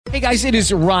Hey guys, it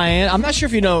is Ryan. I'm not sure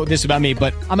if you know this about me,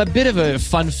 but I'm a bit of a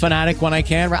fun fanatic when I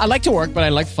can. I like to work, but I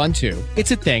like fun too.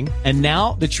 It's a thing. And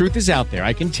now the truth is out there.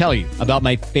 I can tell you about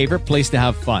my favorite place to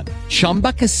have fun.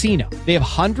 Chumba Casino. They have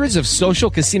hundreds of social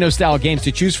casino style games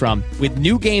to choose from with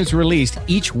new games released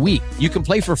each week. You can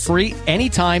play for free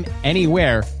anytime,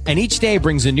 anywhere. And each day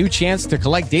brings a new chance to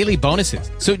collect daily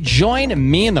bonuses. So join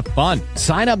me in the fun.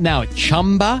 Sign up now at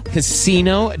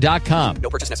ChumbaCasino.com. No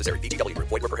purchase necessary. VGW.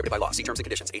 Void where prohibited by law. See terms and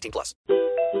conditions. 18+.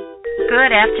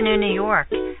 Good afternoon, New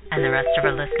York, and the rest of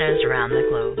our listeners around the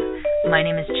globe. My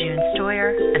name is June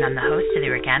Stoyer, and I'm the host of the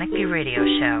Organic View Radio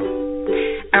Show.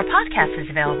 Our podcast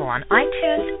is available on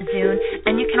iTunes, Zune,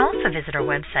 and you can also visit our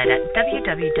website at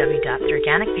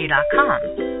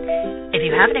www.theorganicview.com. If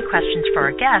you have any questions for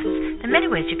our guests, there are many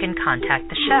ways you can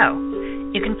contact the show.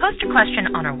 You can post a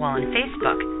question on our wall on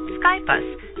Facebook, Skype us,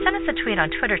 send us a tweet on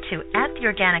Twitter to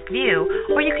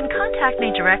 @TheOrganicView, or you can contact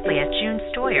me directly at June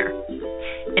Stoyer.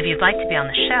 If you'd like to be on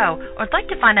the show or would like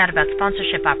to find out about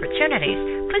sponsorship opportunities,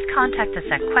 please contact us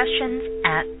at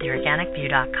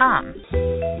questions@theorganicview.com.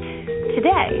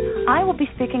 Today, I will be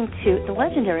speaking to the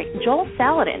legendary Joel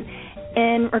Salatin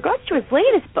in regards to his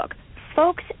latest book,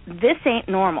 Folks, This Ain't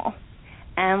Normal.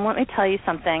 And let me tell you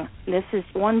something. This is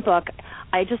one book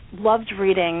I just loved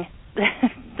reading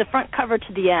the front cover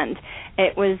to the end.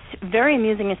 It was very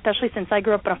amusing, especially since I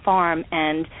grew up on a farm,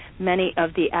 and many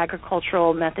of the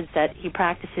agricultural methods that he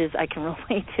practices I can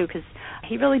relate to, because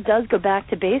he really does go back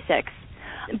to basics.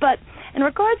 But in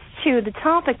regards to the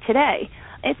topic today,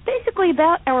 it's basically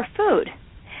about our food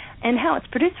and how it's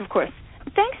produced, of course.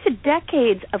 Thanks to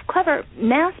decades of clever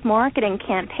mass marketing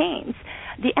campaigns,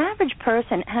 the average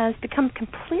person has become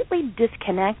completely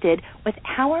disconnected with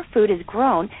how our food is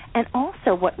grown and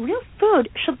also what real food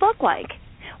should look like.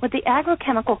 With the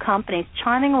agrochemical companies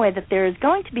chiming away that there is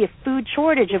going to be a food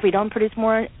shortage if we don't produce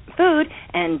more food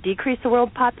and decrease the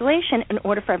world population in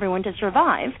order for everyone to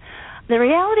survive, the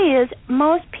reality is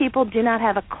most people do not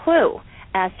have a clue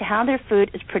as to how their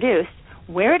food is produced,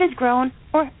 where it is grown,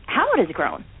 or how it is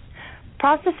grown.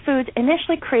 Processed foods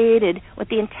initially created with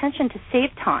the intention to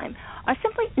save time are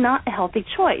simply not a healthy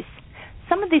choice.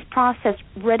 Some of these processed,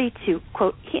 ready-to,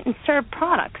 quote, heat and serve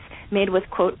products made with,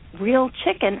 quote, real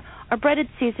chicken are breaded,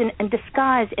 seasoned, and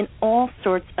disguised in all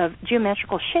sorts of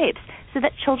geometrical shapes so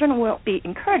that children will be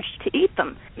encouraged to eat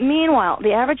them. Meanwhile,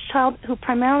 the average child who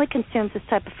primarily consumes this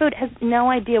type of food has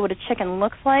no idea what a chicken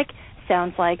looks like,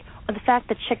 sounds like, or the fact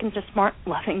that chickens are smart,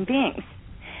 loving beings.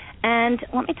 And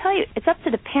let me tell you, it's up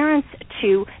to the parents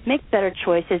to make better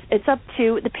choices. It's up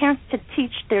to the parents to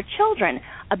teach their children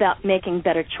about making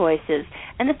better choices.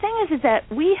 And the thing is that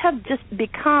we have just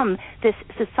become this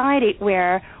society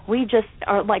where we just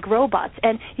are like robots.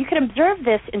 And you can observe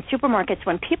this in supermarkets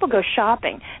when people go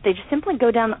shopping. They just simply go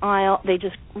down the aisle. They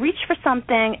just reach for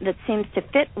something that seems to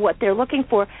fit what they're looking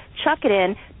for, chuck it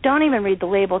in, don't even read the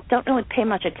label, don't really pay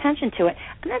much attention to it.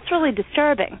 And that's really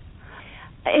disturbing.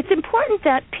 It's important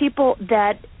that people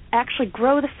that actually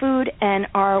grow the food and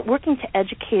are working to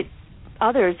educate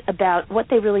others about what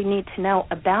they really need to know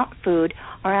about food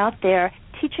are out there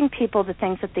teaching people the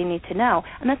things that they need to know.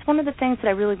 And that's one of the things that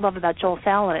I really love about Joel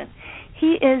Salatin.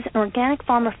 He is an organic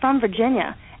farmer from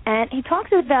Virginia, and he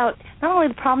talks about not only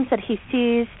the problems that he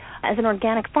sees as an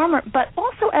organic farmer, but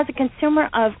also as a consumer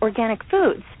of organic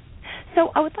foods.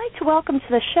 So I would like to welcome to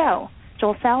the show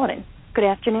Joel Salatin. Good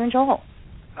afternoon, Joel.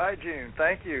 Hi, June.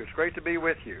 Thank you. It's great to be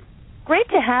with you. Great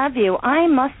to have you. I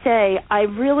must say, I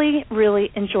really, really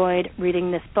enjoyed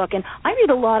reading this book. And I read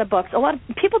a lot of books. A lot of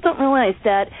people don't realize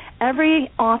that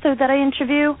every author that I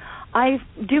interview, I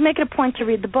do make it a point to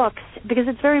read the books because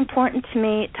it's very important to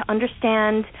me to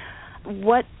understand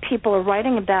what people are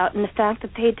writing about and the fact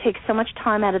that they take so much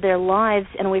time out of their lives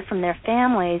and away from their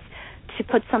families to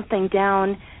put something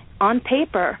down on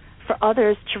paper for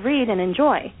others to read and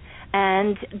enjoy.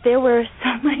 And there were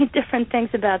so many different things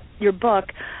about your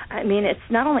book. I mean, it's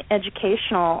not only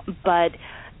educational, but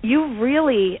you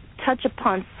really touch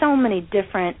upon so many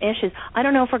different issues. I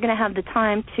don't know if we're going to have the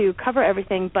time to cover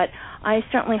everything, but I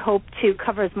certainly hope to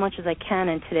cover as much as I can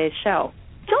in today's show.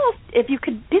 Joel, if you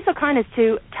could be so kind as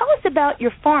to tell us about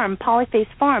your farm,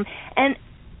 Polyface Farm, and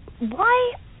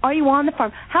why are you on the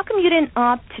farm? How come you didn't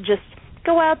opt to just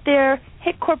go out there,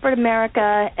 hit corporate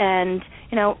America, and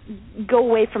go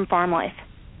away from farm life?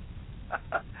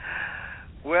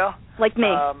 Well, like me.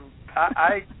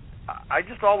 I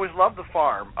just always loved the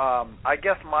farm. I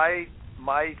guess my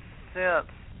sense,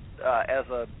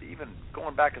 even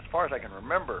going back as far as I can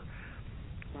remember,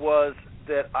 was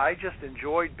that I just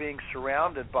enjoyed being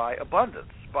surrounded by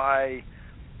abundance, by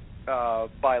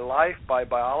life, by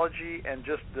biology, and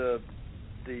just the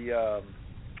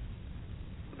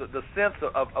the sense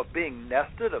of being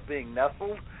nested, of being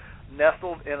nestled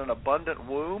in an abundant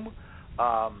womb.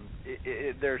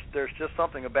 There's just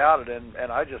something about it,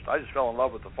 and I just fell in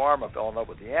love with the farm. I fell in love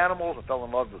with the animals. I fell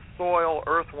in love with soil,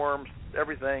 earthworms,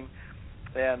 everything.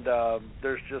 And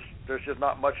there's just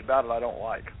not much about it I don't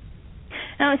like.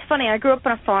 Now, it's funny. I grew up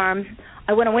on a farm.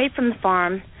 I went away from the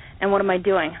farm, and what am I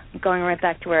doing? I'm going right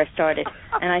back to where I started.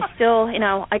 And I still,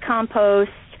 I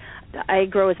compost. I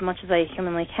grow as much as I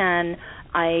humanly can.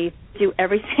 I do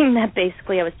everything that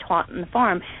basically I was taught in the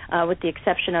farm, with the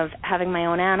exception of having my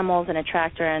own animals and a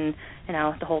tractor and,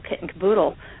 the whole kit and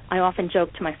caboodle. I often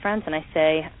joke to my friends, and I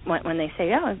say, when they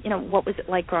say, what was it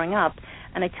like growing up?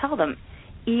 And I tell them,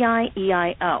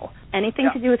 E-I-E-I-O. Anything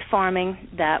to do with farming,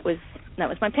 that was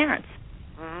my parents.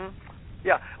 Mm-hmm.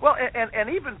 Yeah, well, and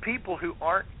even people who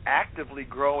aren't actively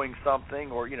growing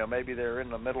something, or maybe they're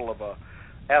in the middle of a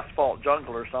asphalt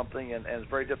jungle or something, and it's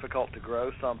very difficult to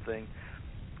grow something.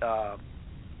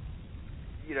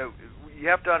 You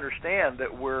have to understand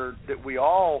that we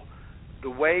all, the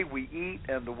way we eat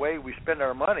and the way we spend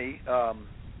our money,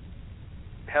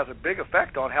 has a big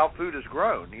effect on how food is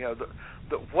grown.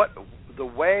 The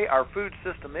way our food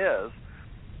system is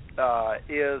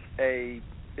a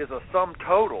sum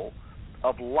total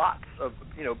of lots of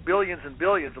billions and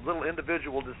billions of little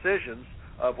individual decisions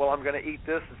of, well, I'm going to eat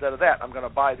this instead of that, I'm going to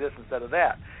buy this instead of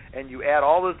that, and you add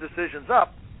all those decisions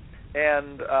up,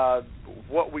 and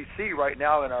what we see right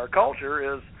now in our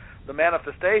culture is the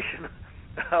manifestation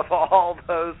of all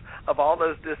those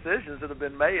decisions that have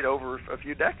been made over a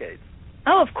few decades.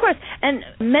 Oh, of course. And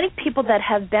many people that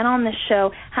have been on this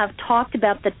show have talked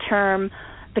about the term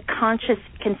the conscious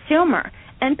consumer.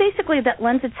 And basically that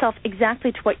lends itself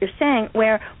exactly to what you're saying,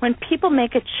 where when people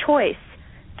make a choice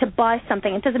to buy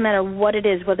something, it doesn't matter what it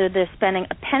is, whether they're spending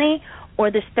a penny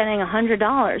or they're spending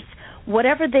 $100,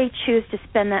 whatever they choose to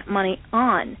spend that money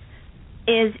on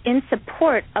is in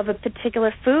support of a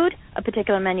particular food, a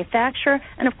particular manufacturer,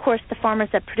 and, of course, the farmers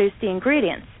that produce the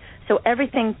ingredients. So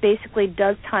everything basically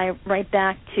does tie right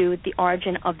back to the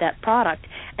origin of that product.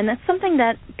 And that's something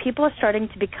that people are starting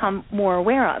to become more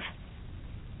aware of.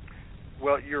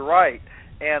 Well, you're right.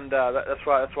 And that's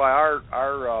why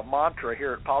our mantra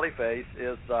here at Polyface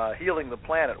is healing the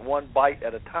planet one bite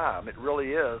at a time. It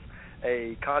really is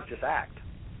a conscious act.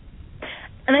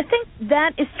 And I think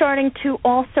that is starting to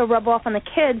also rub off on the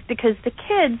kids, because the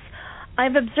kids,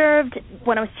 I've observed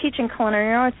when I was teaching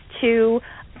culinary arts to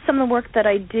some of the work that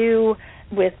I do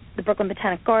with the Brooklyn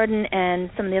Botanic Garden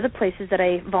and some of the other places that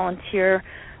I volunteer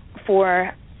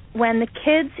for, when the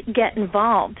kids get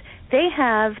involved, they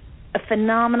have a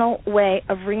phenomenal way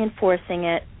of reinforcing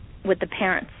it with the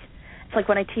parents. It's like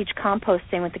when I teach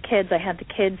composting with the kids, I have the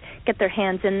kids get their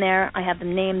hands in there, I have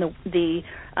them name the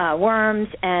worms,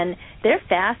 and they're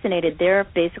fascinated. They're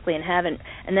basically in heaven.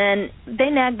 And then they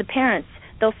nag the parents.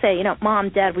 They'll say, Mom,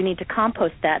 Dad, we need to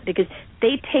compost that, because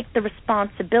they take the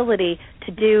responsibility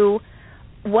to do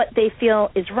what they feel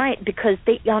is right, because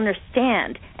they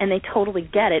understand and they totally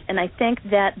get it. And I think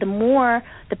that the more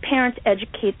the parents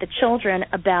educate the children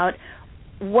about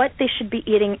what they should be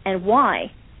eating and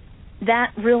why,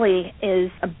 that really is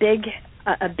a big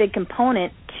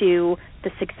component to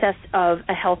the success of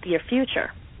a healthier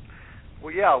future.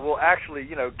 Well, yeah. Well, actually,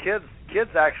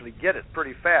 kids actually get it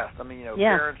pretty fast. I mean,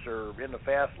 parents are in the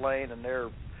fast lane and they're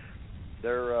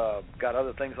got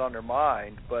other things on their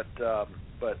mind, but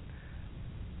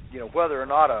whether or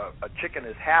not a chicken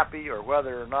is happy, or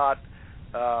whether or not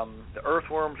the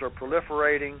earthworms are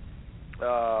proliferating,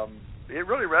 it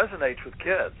really resonates with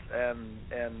kids, and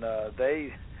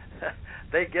they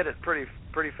get it pretty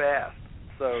fast.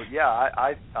 So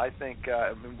yeah, I think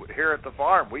here at the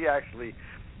farm we actually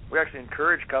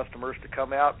encourage customers to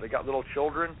come out. They got little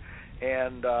children,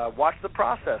 and watch the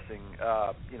processing.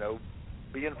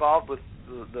 Be involved with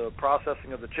the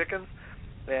processing of the chickens,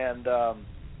 and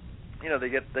they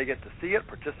get to see it,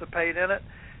 participate in it,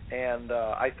 and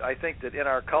I think that in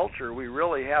our culture we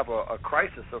really have a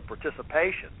crisis of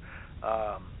participation.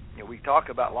 We talk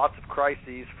about lots of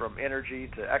crises, from energy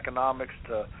to economics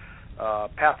to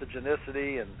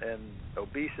pathogenicity and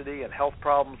obesity and health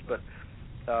problems, but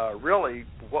really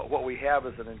what we have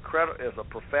is a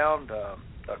profound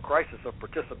crisis of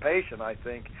participation, I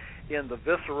think, in the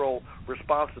visceral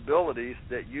responsibilities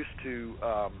that used to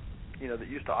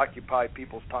occupy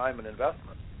people's time and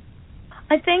investment.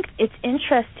 I think it's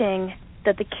interesting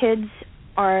that the kids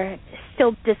are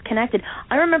still disconnected.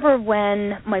 I remember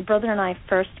when my brother and I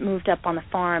first moved up on the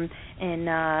farm in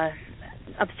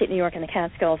upstate New York in the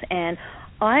Catskills, and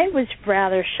I was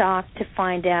rather shocked to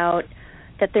find out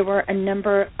that there were a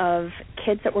number of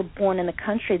kids that were born in the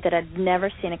country that had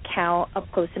never seen a cow up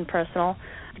close and personal.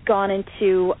 gone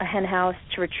into a hen house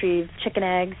to retrieve chicken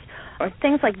eggs or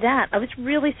things like that. I was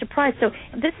really surprised. So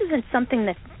this isn't something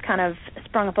that kind of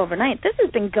sprung up overnight. This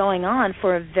has been going on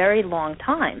for a very long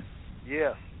time.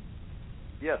 Yes,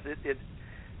 it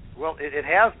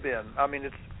has been. I mean,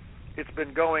 it's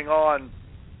been going on.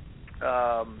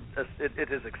 It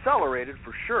has accelerated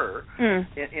for sure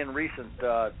in recent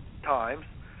times.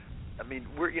 I mean,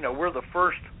 we're the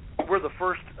first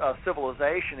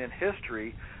civilization in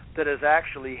history that has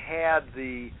actually had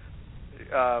the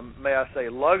may I say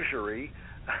luxury.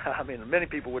 I mean, many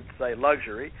people would say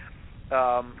luxury,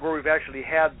 where we've actually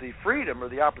had the freedom or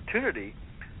the opportunity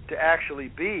to actually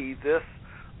be this,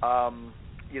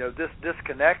 this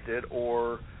disconnected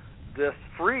or this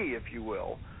free, if you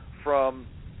will, from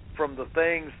the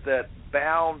things that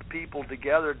bound people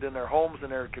together in their homes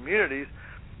and their communities,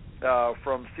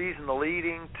 from seasonal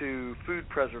eating to food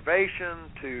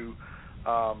preservation to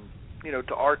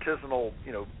to artisanal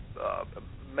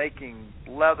making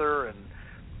leather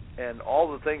and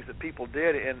all the things that people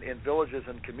did in villages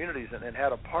and communities and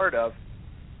had a part of.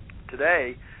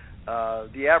 Today,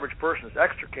 the average person is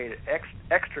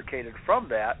extricated from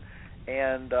that,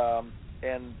 and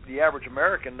the average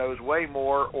American knows way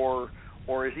more,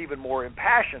 or is even more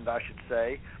impassioned, I should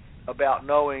say, about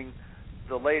knowing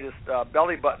the latest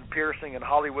belly button piercing in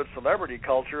Hollywood celebrity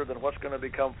culture than what's going to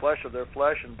become flesh of their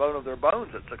flesh and bone of their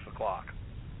bones at 6 o'clock.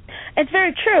 It's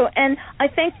very true, and I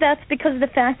think that's because of the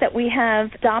fact that we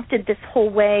have adopted this whole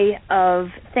way of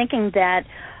thinking that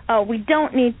we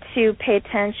don't need to pay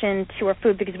attention to our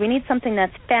food because we need something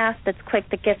that's fast, that's quick,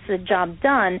 that gets the job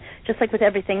done, just like with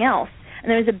everything else. And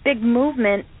there was a big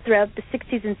movement throughout the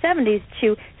 60s and 70s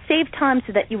to save time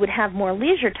so that you would have more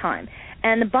leisure time.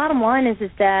 And the bottom line is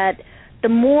that the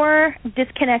more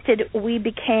disconnected we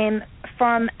became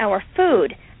from our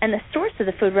food, and the source of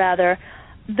the food rather,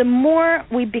 the more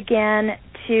we began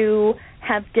to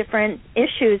have different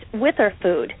issues with our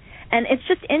food. And it's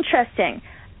just interesting.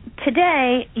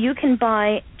 Today, you can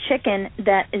buy chicken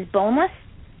that is boneless,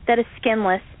 that is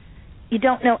skinless. You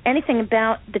don't know anything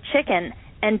about the chicken,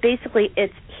 and basically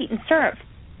it's heat and serve.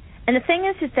 And the thing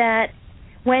is that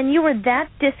when you are that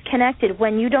disconnected,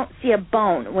 when you don't see a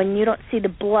bone, when you don't see the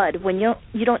blood, when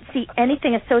you don't see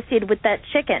anything associated with that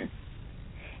chicken,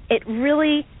 it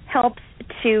really helps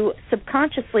to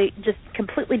subconsciously just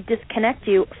completely disconnect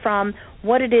you from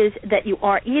what it is that you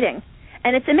are eating.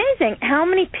 And it's amazing how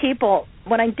many people,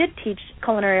 when I did teach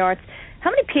culinary arts,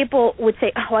 how many people would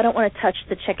say, oh, I don't want to touch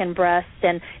the chicken breast,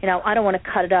 and, I don't want to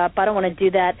cut it up, I don't want to do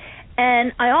that.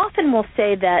 And I often will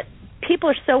say that people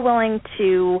are so willing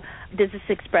to, there's this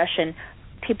expression,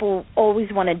 people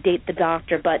always want to date the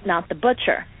doctor but not the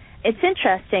butcher. It's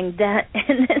interesting that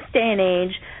in this day and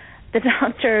age, the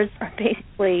doctors are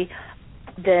basically,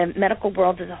 the medical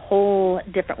world is a whole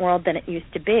different world than it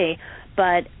used to be,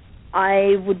 but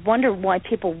I would wonder why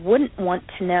people wouldn't want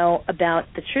to know about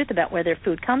the truth about where their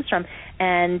food comes from,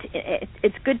 and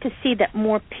it's good to see that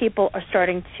more people are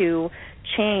starting to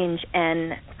change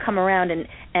and come around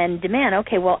and demand,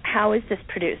 okay, well, how is this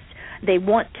produced? They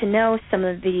want to know some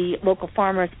of the local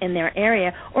farmers in their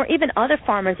area, or even other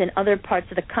farmers in other parts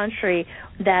of the country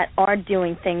that are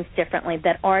doing things differently,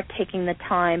 that are taking the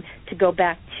time to go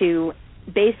back to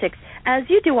basics, as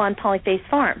you do on Polyface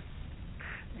Farm.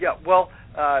 Yeah, well,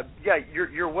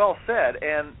 you're well said,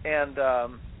 and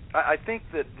I think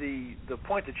that the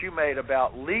point that you made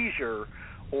about leisure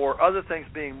or other things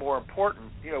being more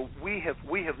important, we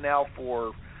have now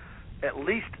for at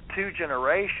least 2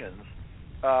 generations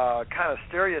kind of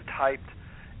stereotyped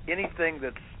anything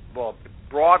that's, well,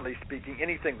 broadly speaking,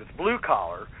 anything that's blue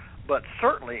collar, but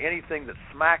certainly anything that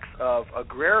smacks of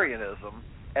agrarianism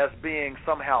as being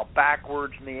somehow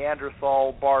backwards,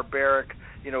 Neanderthal, barbaric,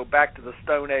 back to the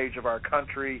Stone Age of our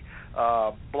country,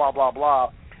 blah, blah,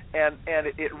 blah. And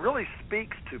it really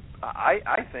speaks to,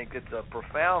 I think it's a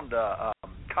profound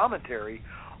commentary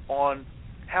on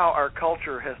how our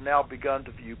culture has now begun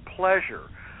to view pleasure.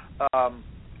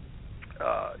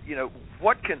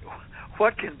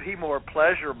 What can be more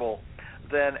pleasurable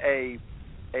than a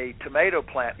tomato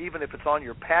plant, even if it's on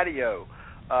your patio,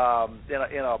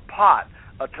 in a pot,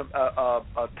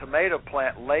 a tomato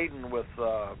plant laden with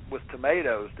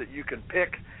tomatoes that you can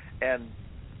pick and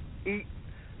eat,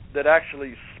 that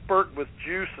actually spurt with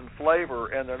juice and flavor,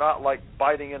 and they're not like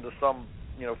biting into some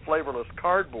flavorless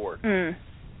cardboard.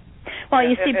 Well,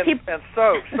 you see, people, and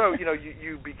so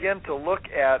you begin to look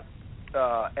at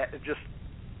just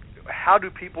how do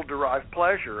people derive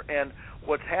pleasure, and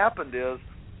what's happened is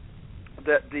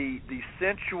that the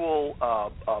sensual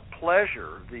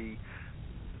pleasure,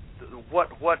 what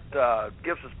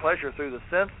gives us pleasure through the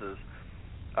senses,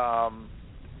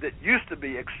 that used to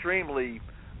be extremely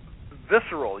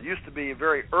visceral, used to be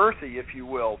very earthy, if you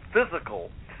will, physical.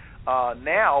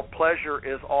 Now pleasure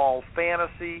is all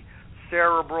fantasy,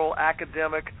 cerebral,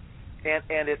 academic, and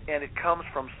it comes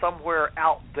from somewhere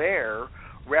out there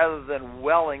rather than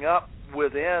welling up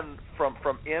within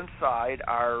from inside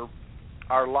our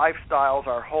lifestyles,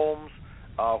 our homes,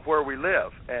 where we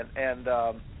live, and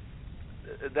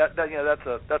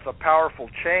that's a powerful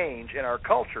change in our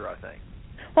culture, I think.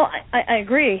 Well, I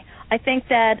agree. I think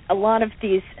that a lot of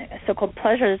these so-called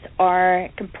pleasures are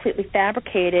completely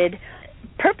fabricated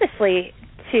purposely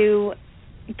to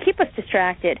keep us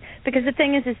distracted. Because the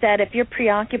thing is that if you're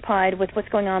preoccupied with what's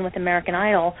going on with American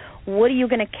Idol, what are you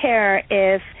going to care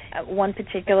if one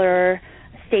particular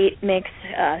state makes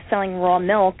selling raw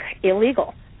milk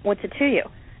illegal? What's it to you?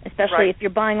 Especially if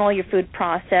you're buying all your food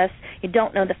processed, you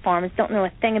don't know the farmers, don't know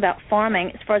a thing about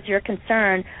farming. As far as you're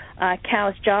concerned, a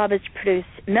cow's job is to produce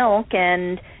milk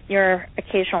and your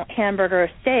occasional hamburger or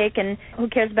steak, and who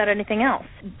cares about anything else?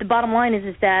 The bottom line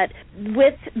is that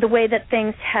with the way that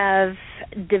things have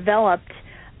developed,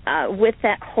 with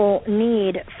that whole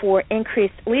need for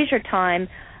increased leisure time,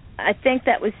 I think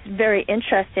that was very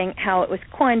interesting how it was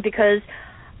coined, because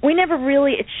we never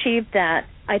really achieved that.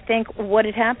 I think what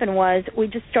had happened was we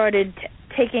just started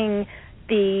taking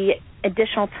the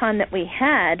additional time that we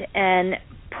had and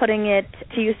putting it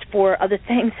to use for other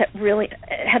things that really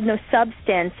have no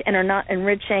substance and are not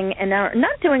enriching and are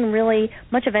not doing really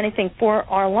much of anything for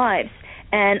our lives.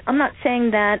 And I'm not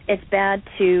saying that it's bad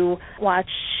to watch,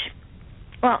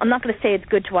 well, I'm not going to say it's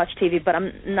good to watch TV, but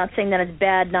I'm not saying that it's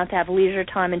bad not to have leisure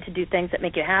time and to do things that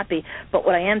make you happy. But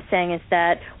what I am saying is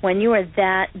that when you are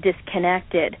that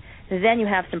disconnected, then you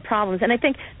have some problems. And I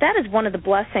think that is one of the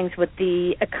blessings with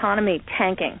the economy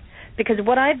tanking. Because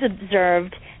what I've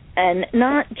observed, and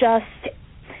not just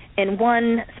in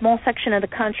one small section of the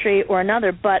country or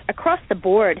another, but across the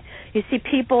board, you see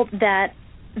people that,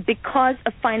 because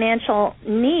of financial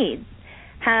need,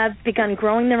 have begun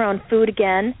growing their own food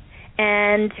again.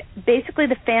 And basically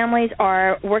the families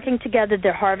are working together,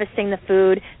 they're harvesting the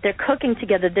food, they're cooking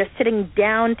together, they're sitting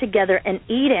down together and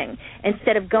eating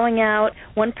instead of going out,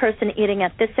 one person eating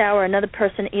at this hour, another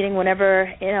person eating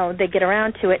whenever, they get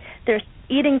around to it. They're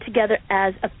eating together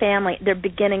as a family. They're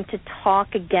beginning to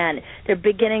talk again. They're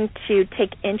beginning to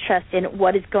take interest in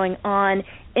what is going on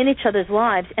in each other's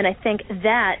lives. And I think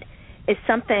that is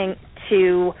something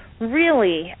to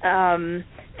really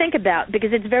think about,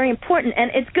 because it's very important, and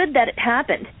it's good that it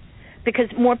happened, because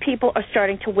more people are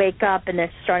starting to wake up and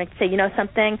they're starting to say,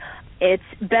 something, it's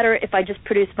better if I just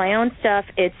produce my own stuff.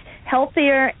 It's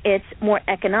healthier, it's more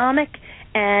economic,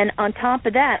 and on top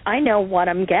of that, I know what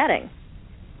I'm getting.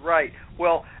 Right.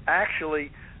 Well,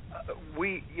 actually,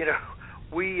 we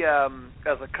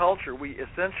as a culture, we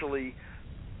essentially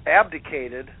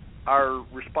abdicated our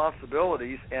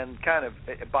responsibilities, and kind of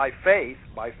by faith,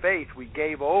 we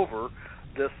gave over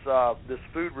this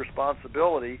food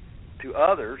responsibility to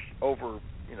others over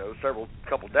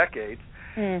couple decades,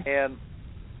 and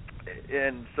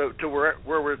so to where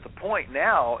we're at the point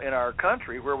now in our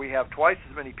country where we have twice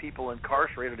as many people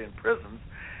incarcerated in prisons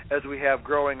as we have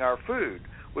growing our food,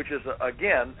 which is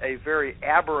again a very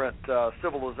aberrant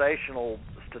civilizational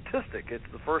statistic. It's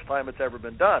the first time it's ever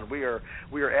been done. We are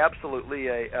absolutely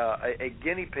a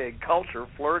guinea pig culture,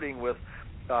 flirting with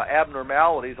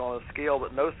abnormalities on a scale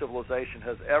that no civilization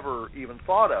has ever even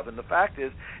thought of. And the fact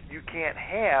is, you cannot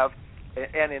have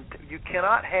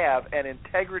an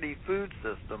integrity food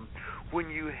system when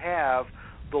you have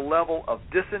the level of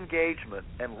disengagement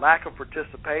and lack of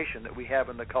participation that we have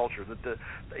in the culture.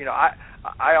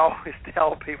 I always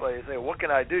tell people, they say, "What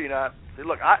can I do?" I say,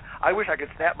 "Look, I wish I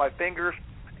could snap my fingers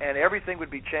and everything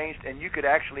would be changed, and you could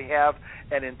actually have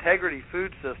an integrity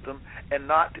food system and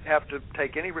not have to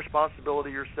take any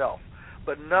responsibility yourself."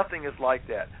 But nothing is like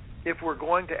that. If we're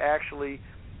going to actually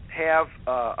have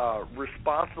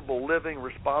responsible living,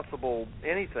 responsible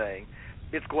anything,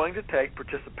 it's going to take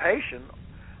participation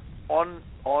on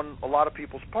a lot of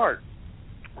people's part.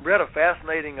 I read a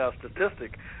fascinating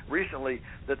statistic recently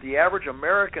that the average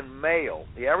American male,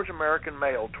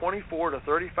 24 to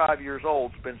 35 years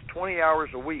old, spends 20 hours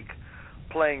a week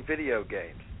playing video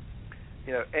games.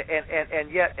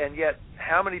 And yet,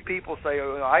 how many people say,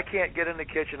 "I can't get in the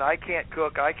kitchen, I can't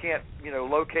cook, I can't,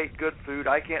 locate good food,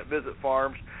 I can't visit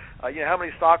farms." How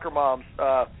many soccer moms,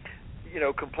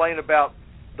 complain about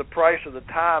the price of the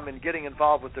time and getting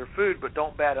involved with their food, but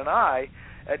don't bat an eye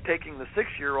at taking the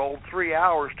 6-year-old 3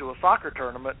 hours to a soccer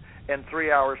tournament and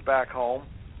 3 hours back home,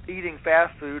 eating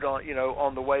fast food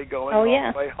on the way going,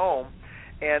 on the way home,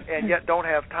 and yet don't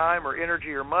have time or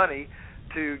energy or money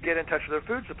to get in touch with their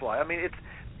food supply. I mean,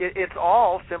 it's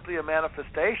all simply a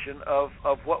manifestation of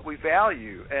what we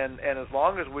value, and as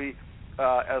long as we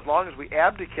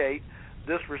abdicate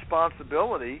this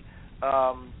responsibility,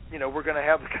 we're going to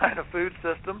have the kind of food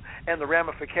system and the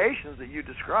ramifications that you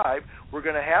described. We're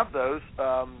going to have those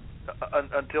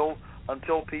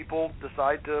until people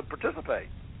decide to participate.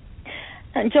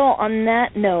 And Joel, on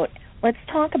that note, let's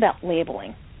talk about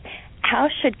labeling. How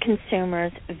should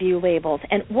consumers view labels,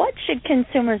 and what should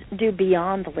consumers do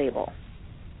beyond the label?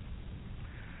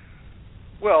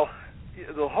 Well,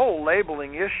 the whole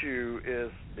labeling issue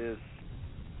is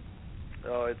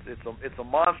it's a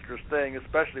monstrous thing,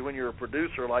 especially when you're a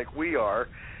producer like we are.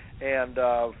 And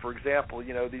for example,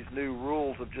 these new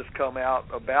rules have just come out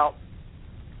about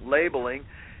labeling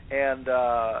and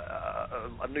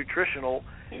nutritional,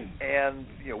 and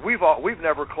we've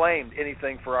never claimed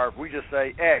anything for our. We just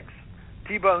say eggs,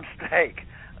 T-bone steak,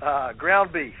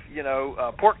 ground beef,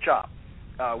 pork chop.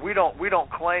 We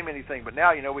don't claim anything, but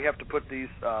now we have to put these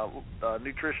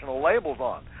nutritional labels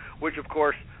on, which of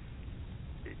course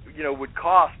would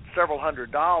cost several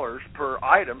 $100s per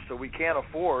item. So we can't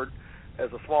afford,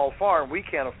 as a small farm, we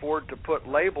can't afford to put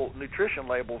nutrition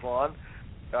labels on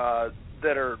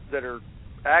that are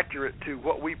accurate to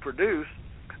what we produce.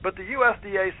 But the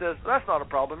USDA says that's not a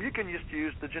problem. You can just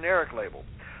use the generic label.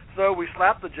 So we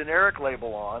slap the generic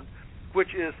label on,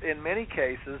 which is in many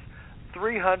cases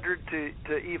 300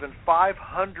 to even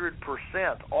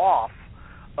 500% off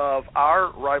of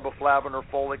our riboflavin or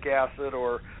folic acid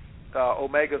or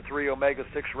omega-3,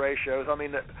 omega-6 ratios. I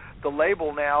mean, the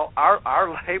label now,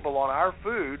 our label on our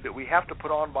food that we have to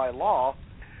put on by law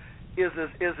is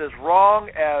as wrong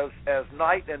as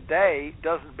night and day,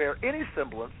 doesn't bear any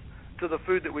semblance to the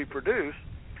food that we produce.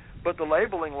 But the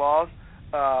labeling laws,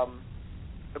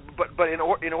 but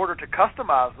in order to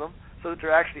customize them so that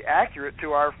they're actually accurate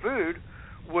to our food,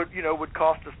 would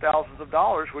cost us thousands of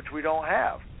dollars, which we don't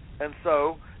have. And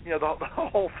so, the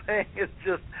whole thing is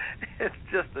just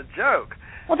a joke.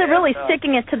 Well, they're really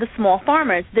sticking it to the small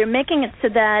farmers. They're making it so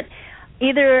that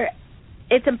either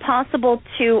it's impossible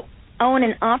to own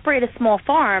and operate a small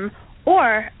farm,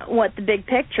 or what the big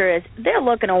picture is, they're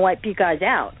looking to wipe you guys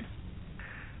out.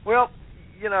 Well,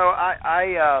 there are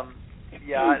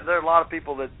a lot of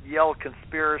people that yell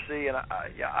conspiracy, and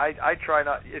I try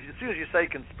not. As soon as you say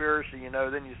conspiracy,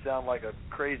 then you sound like a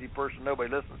crazy person. Nobody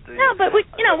listens to you. No, but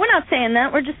we're not saying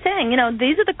that. We're just saying,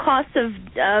 these are the costs of.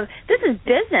 This is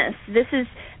business.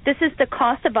 This is the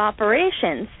cost of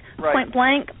operations. Right. Point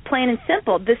blank, plain and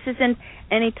simple. This isn't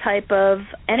any type of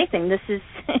anything. This is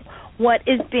what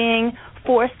is being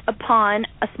forced upon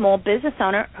a small business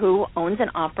owner who owns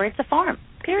and operates a farm.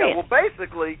 Period. Yeah, well,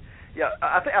 basically. Yeah,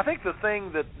 I think the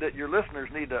thing that your listeners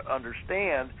need to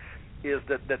understand is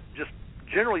that just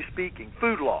generally speaking,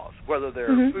 food laws, whether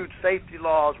they're food safety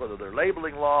laws, whether they're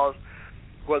labeling laws,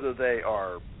 whether they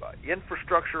are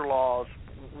infrastructure laws,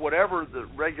 whatever the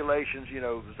regulations,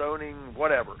 zoning,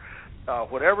 whatever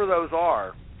those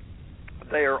are,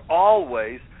 they are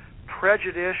always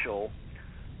prejudicial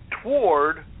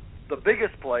toward the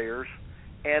biggest players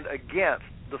and against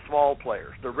the small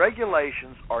players. The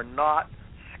regulations are not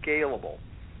scalable.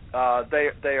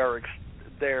 They're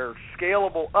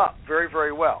scalable up very,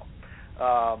 very well,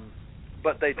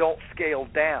 but they don't scale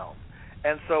down.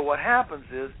 And so what happens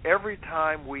is every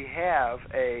time we have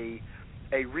a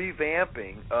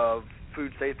revamping of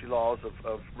food safety laws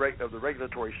of the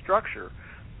regulatory structure,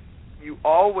 you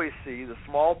always see the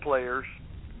small players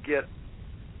get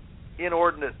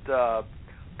inordinate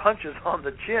punches on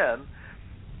the chin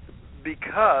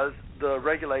because the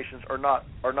regulations are not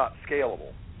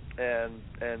scalable. And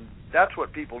that's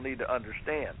what people need to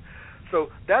understand.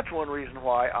 So that's one reason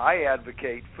why I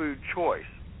advocate food choice.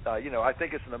 I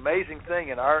think it's an amazing thing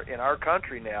in our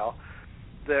country now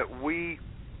that we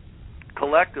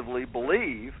collectively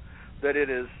believe that it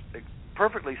is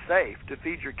perfectly safe to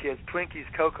feed your kids Twinkies,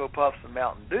 Cocoa Puffs, and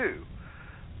Mountain Dew.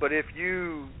 But if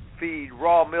you feed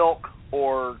raw milk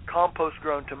or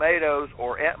compost-grown tomatoes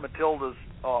or Aunt Matilda's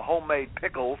homemade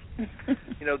pickles,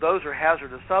 those are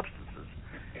hazardous substances.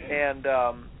 And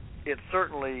it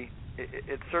certainly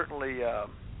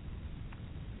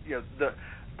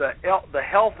the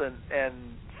health and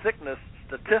sickness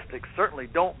statistics certainly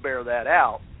don't bear that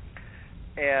out,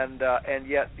 and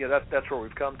yet that's where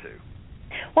we've come to.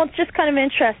 Well, it's just kind of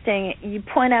interesting. You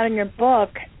point out in your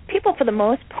book, people for the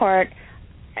most part,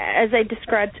 as I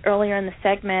described earlier in the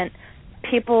segment,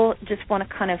 people just want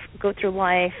to kind of go through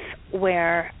life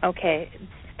where, okay,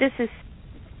 this is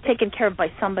taken care of by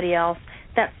somebody else,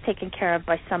 that's taken care of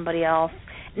by somebody else,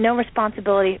 no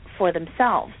responsibility for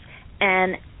themselves.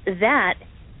 And that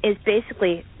is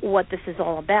basically what this is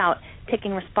all about,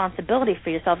 taking responsibility for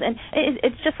yourselves. And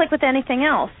it's just like with anything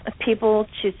else. If people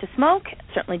choose to smoke,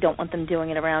 certainly don't want them doing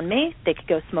it around me. They could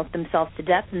go smoke themselves to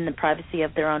death in the privacy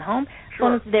of their own home. As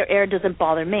long as their air doesn't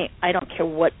bother me, I don't care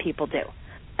what people do.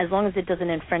 As long as it doesn't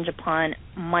infringe upon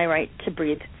my right to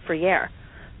breathe free air.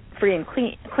 Free and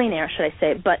clean air, should I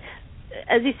say. But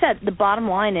as you said, the bottom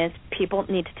line is people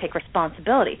need to take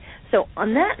responsibility. So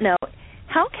on that note,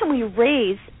 how can we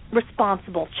raise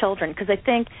responsible children? Because I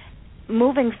think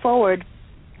moving forward,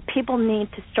 people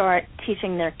need to start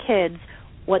teaching their kids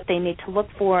what they need to look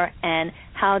for and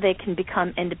how they can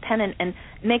become independent and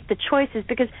make the choices.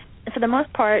 Because for the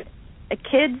most part,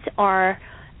 kids are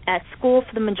at school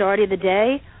for the majority of the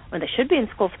day, or they should be in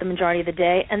school for the majority of the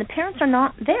day, and the parents are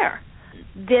not there.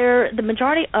 The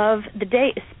majority of the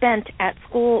day is spent at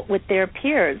school with their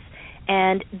peers,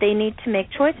 and they need to make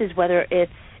choices, whether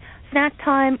it's snack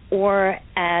time or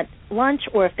at lunch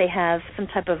or if they have some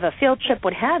type of a field trip,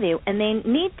 what have you, and they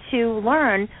need to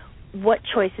learn what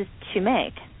choices to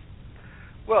make.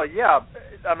 Well, yeah,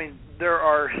 I mean, there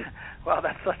are, well,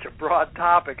 that's such a broad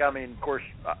topic. I mean, of course,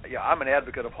 I'm an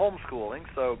advocate of homeschooling,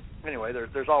 so anyway,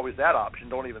 there's always that option.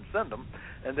 Don't even send them.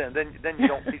 And then you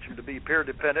don't teach them to be peer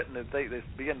dependent, and they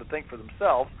begin to think for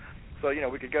themselves. So,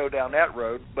 we could go down that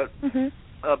road. But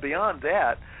beyond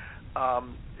that,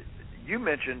 you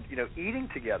mentioned, eating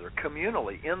together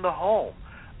communally in the home.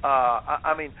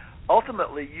 I mean,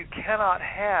 ultimately, you cannot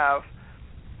have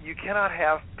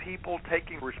people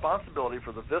taking responsibility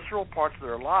for the visceral parts of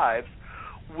their lives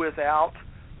without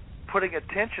putting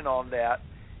attention on that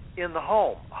in the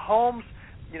home. Homes,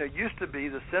 used to be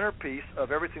the centerpiece of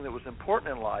everything that was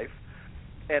important in life,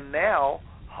 and now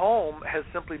home has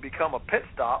simply become a pit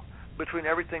stop between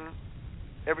everything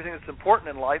that's important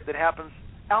in life that happens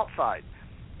outside.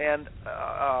 And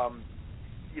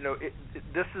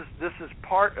this is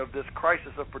part of this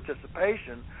crisis of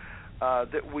participation,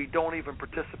 that we don't even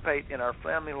participate in our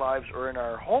family lives or in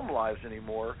our home lives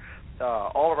anymore.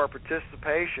 All of our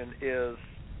participation is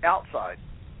outside,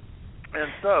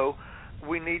 and so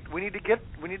we need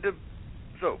to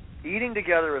eating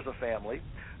together as a family,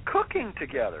 cooking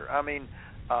together. I mean,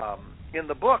 in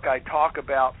the book I talk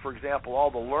about, for example,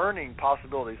 all the learning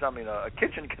possibilities. I mean, a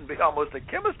kitchen can be almost a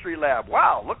chemistry lab.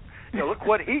 Wow, look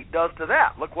what heat does to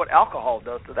that. Look what alcohol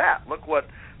does to that. Look what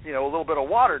a little bit of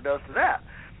water does to that.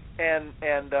 And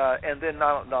then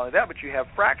not only that, but you have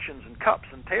fractions and cups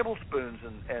and tablespoons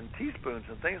and teaspoons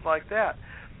and things like that.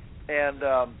 And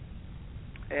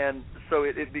so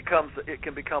it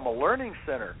can become a learning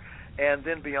center. And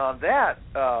then beyond that,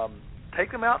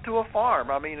 take them out to a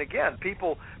farm. I mean, again,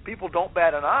 people don't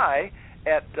bat an eye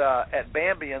at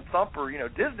Bambi and Thumper,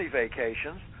 Disney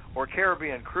vacations or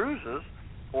Caribbean cruises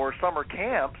or summer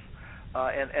camps,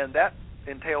 and that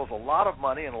entails a lot of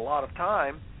money and a lot of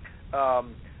time.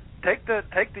 Take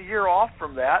the year off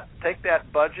from that. Take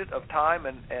that budget of time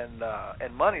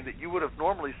and money that you would have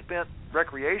normally spent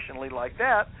recreationally like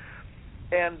that,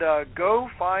 and go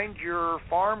find your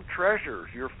farm treasures,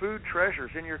 your food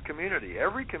treasures in your community.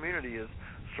 Every community is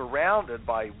surrounded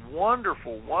by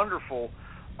wonderful, wonderful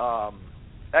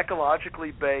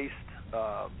ecologically based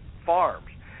farms,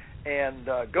 and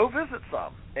go visit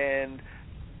some. And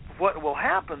what will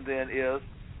happen then is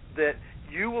that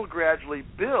you will gradually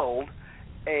build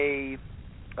an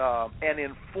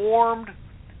informed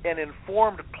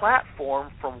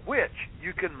platform from which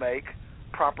you can make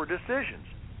proper decisions.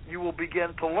 You will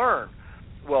begin to learn,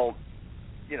 well,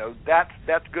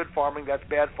 that's good farming, that's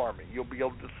bad farming. You'll be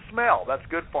able to smell, that's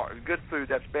good food,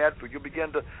 that's bad food. You'll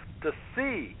begin to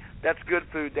see, that's good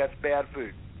food, that's bad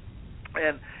food.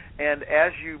 And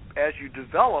as you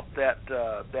develop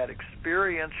that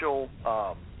experiential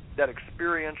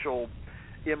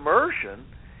immersion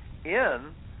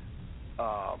in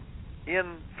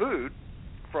food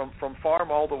from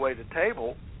farm all the way to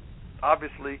table,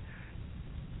 obviously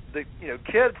the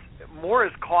kids, more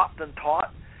is caught than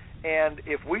taught, and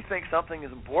if we think something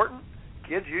is important,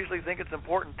 kids usually think it's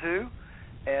important too.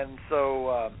 And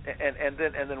so and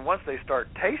then once they start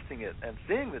tasting it and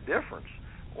seeing the difference,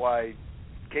 why,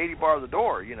 Katie bar the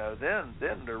door, then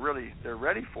they're ready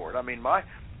for it. I mean, my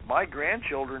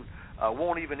grandchildren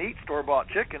won't even eat store-bought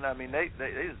chicken. I mean,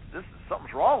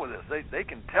 something's wrong with this. They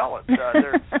can tell it. They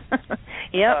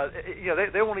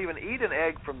won't even eat an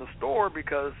egg from the store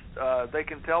because they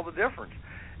can tell the difference.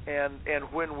 And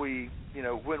when we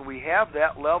have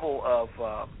that level of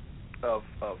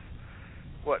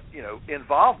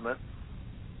involvement,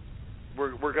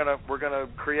 we're gonna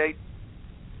create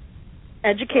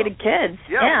educated kids.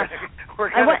 Yeah. We're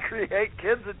gonna create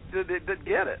kids that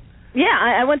get it. Yeah,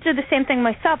 I went through the same thing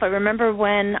myself. I remember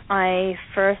when I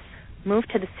first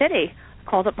moved to the city,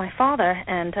 called up my father,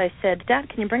 and I said, Dad,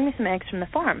 can you bring me some eggs from the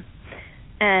farm?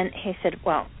 And he said,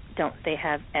 well, don't they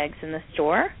have eggs in the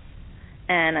store?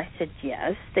 And I said,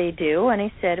 yes, they do. And he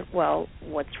said, well,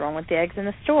 what's wrong with the eggs in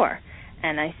the store?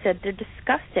 And I said, they're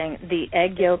disgusting. The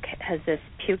egg yolk has this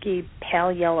pukey,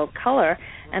 pale yellow color.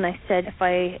 And I said, if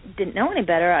I didn't know any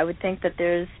better, I would think that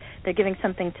they're giving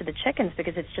something to the chickens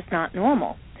because it's just not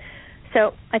normal.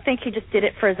 So I think he just did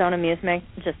it for his own amusement,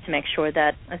 just to make sure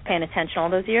that I was paying attention all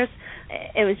those years.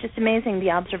 It was just amazing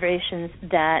the observations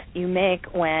that you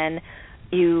make when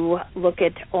you look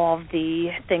at all the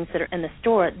things that are in the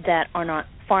store that are not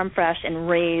farm fresh and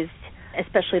raised,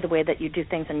 especially the way that you do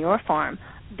things on your farm.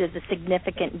 There's a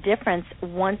significant difference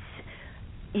once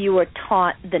you are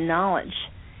taught the knowledge.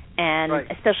 And right.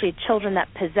 Especially children that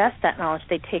possess that knowledge,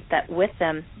 they take that with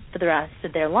them for the rest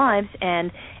of their lives,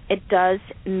 and it does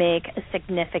make a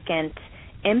significant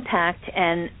impact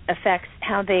and affects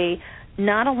how they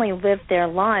not only live their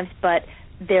lives, but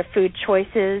their food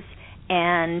choices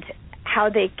and how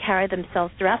they carry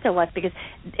themselves throughout their life. Because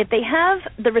if they have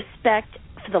the respect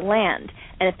for the land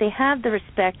and if they have the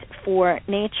respect for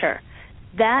nature,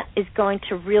 that is going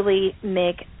to really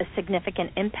make a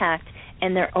significant impact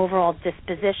in their overall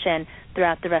disposition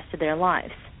throughout the rest of their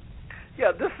lives.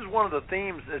 Yeah, this is one of the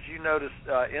themes, as you noticed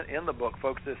in the book,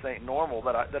 Folks, This Ain't Normal,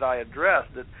 that I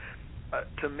addressed. That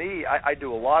to me, I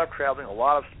do a lot of traveling, a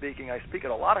lot of speaking. I speak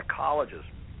at a lot of colleges,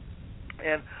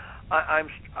 and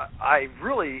I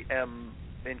really am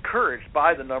encouraged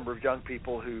by the number of young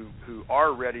people who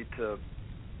are ready to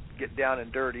get down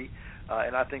and dirty,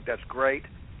 and I think that's great.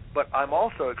 But I'm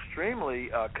also extremely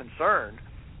concerned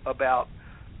about,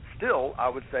 still, I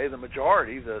would say, the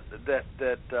majority that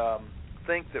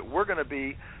think that we're going to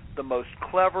be the most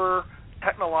clever,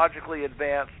 technologically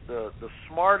advanced, the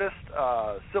smartest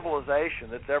civilization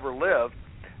that's ever lived,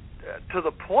 to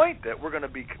the point that we're going to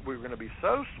be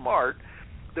so smart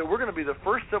that we're going to be the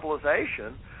first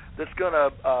civilization that's going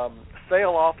to sail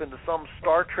off into some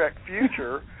Star Trek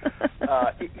future,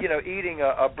 eating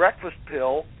a breakfast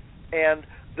pill, and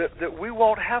that we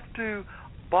won't have to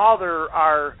bother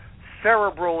our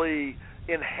cerebrally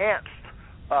enhanced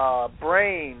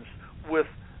brains with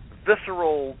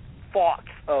visceral thoughts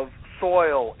of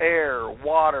soil, air,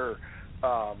 water,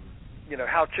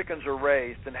 how chickens are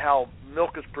raised and how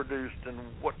milk is produced and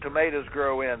what tomatoes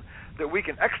grow in, that we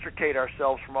can extricate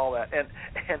ourselves from all that.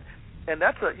 And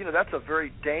that's a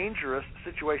very dangerous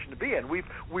situation to be in.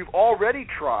 We've already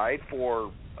tried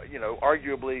for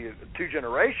arguably 2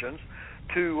 generations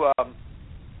to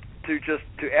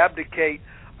abdicate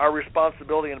our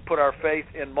responsibility and put our faith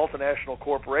in multinational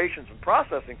corporations and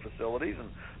processing facilities and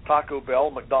Taco Bell,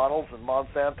 McDonald's, and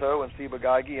Monsanto and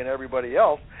Ciba-Geigy and everybody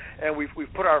else, and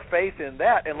we've put our faith in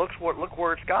that, and look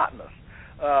where it's gotten us.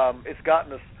 It's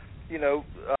gotten us,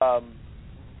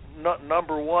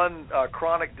 number one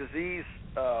chronic disease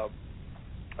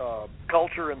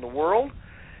culture in the world,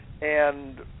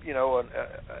 and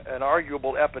an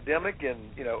arguable epidemic in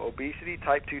obesity,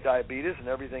 type 2 diabetes, and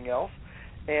everything else.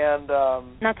 And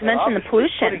not to mention the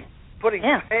pollution.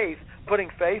 Putting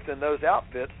faith in those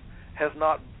outfits has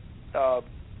not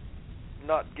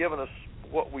given us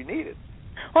what we needed.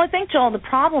 Well, I think, Joel, the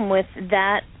problem with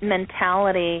that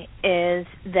mentality is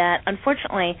that,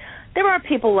 unfortunately, there are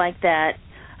people like that.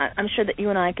 I'm sure that you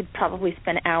and I could probably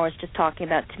spend hours just talking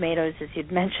about tomatoes, as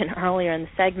you'd mentioned earlier in the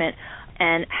segment,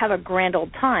 and have a grand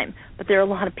old time. But there are a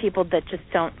lot of people that just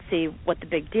don't see what the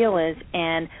big deal is.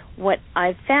 And what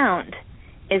I've found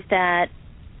is that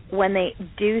when they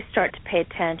do start to pay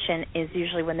attention is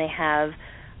usually when they have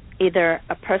either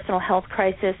a personal health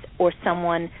crisis or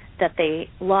someone that they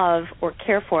love or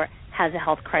care for has a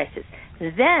health crisis.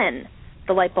 Then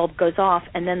the light bulb goes off,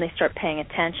 and then they start paying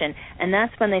attention. And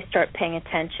that's when they start paying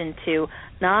attention to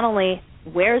not only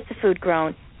where is the food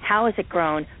grown, how is it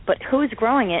grown, but who's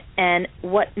growing it and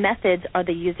what methods are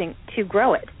they using to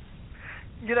grow it.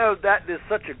 That is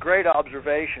such a great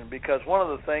observation, because one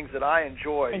of the things that I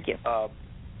enjoy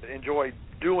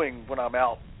doing when I'm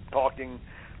out talking,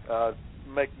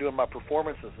 doing my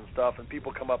performances and stuff, and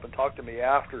people come up and talk to me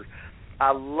after,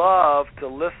 I love to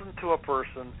listen to a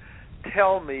person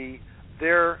tell me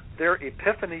their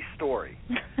epiphany story.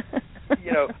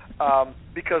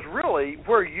 Because really,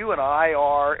 where you and I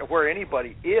are, where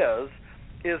anybody is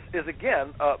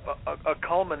again a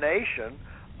culmination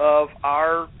of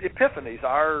our epiphanies,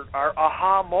 our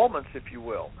aha moments, if you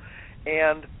will,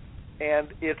 and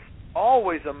it's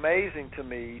always amazing to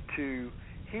me to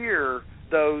hear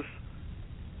those.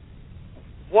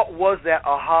 What was that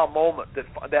aha moment?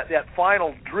 That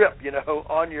final drip,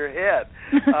 on your head,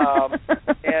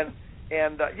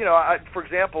 for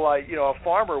example, a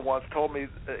farmer once told me,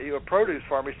 a produce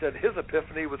farmer, he said his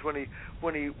epiphany was when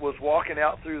he was walking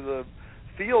out through the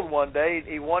field one day,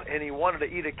 he wanted to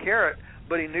eat a carrot,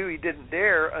 but he knew he didn't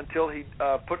dare until he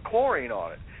put chlorine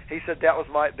on it. He said that was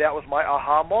my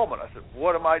aha moment. I said,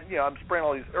 what am I? I'm spraying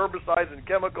all these herbicides and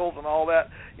chemicals and all that.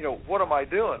 What am I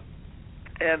doing?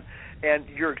 And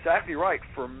you're exactly right.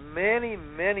 For many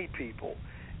people,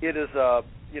 it is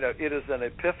an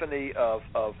epiphany of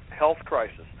health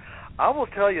crisis. I will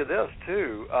tell you this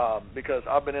too, because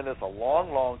I've been in this a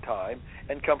long time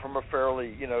and come from a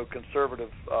fairly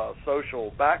conservative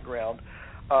social background.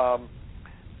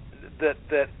 That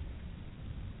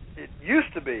it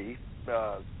used to be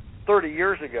 30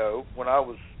 years ago when I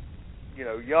was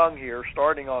young here,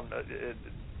 starting on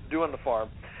doing the farm,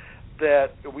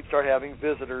 that we'd start having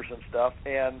visitors and stuff,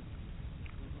 and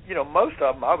most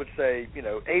of them, I would say,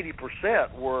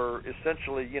 80% were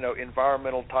essentially,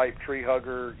 environmental type, tree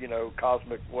hugger,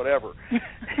 cosmic, whatever.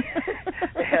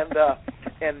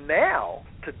 And now,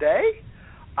 today,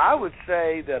 I would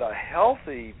say that a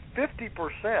healthy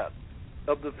 50%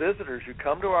 of the visitors who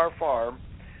come to our farm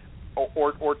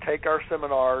or take our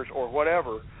seminars or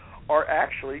whatever are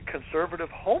actually conservative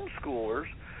homeschoolers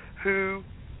who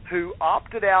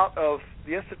opted out of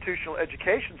the institutional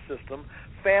education system,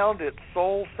 found it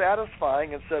soul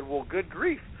satisfying, and said, well, good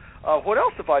grief, what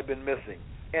else have I been missing?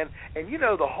 And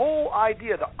the whole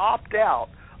idea to opt out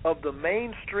of the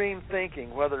mainstream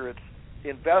thinking, whether it's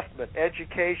investment,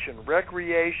 education,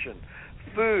 recreation,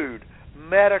 food,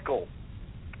 medical,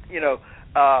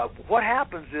 what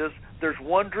happens is there's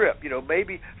one drip.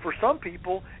 Maybe for some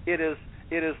people it is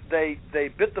they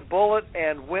bit the bullet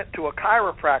and went to a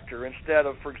chiropractor instead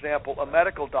of, for example, a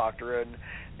medical doctor, and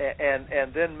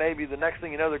then maybe the next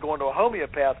thing you know, they're going to a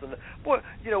homeopath. And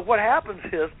what happens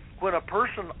is when a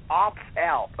person opts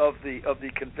out of the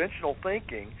conventional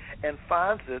thinking and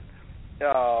finds it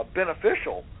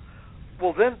beneficial,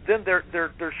 well, then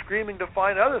they're screaming to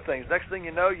find other things. Next thing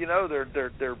you know,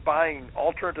 they're buying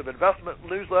alternative investment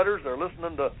newsletters. They're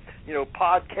listening to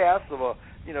podcasts of a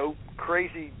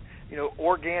crazy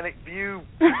organic view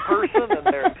person, and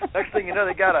next thing you know,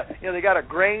 they got a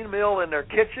grain mill in their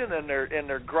kitchen, and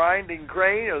they're grinding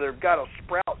grain, or they've got a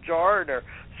sprout jar and they're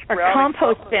sprouting a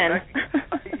compost bin.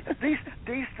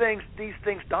 These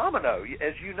things domino,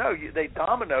 as you know. They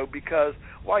domino because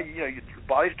your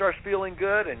body starts feeling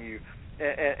good, and you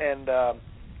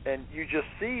just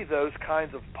see those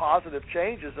kinds of positive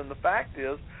changes. And the fact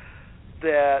is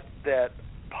that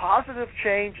positive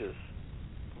changes,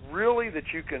 really,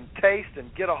 that you can taste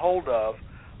and get a hold of,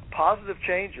 positive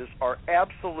changes are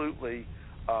absolutely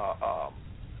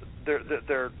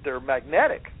they're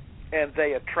magnetic, and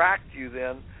they attract you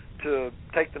then to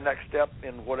take the next step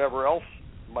in whatever else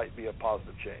might be a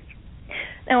positive change.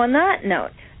 Now, on that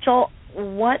note, Joel,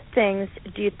 what things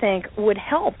do you think would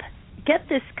help get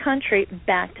this country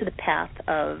back to the path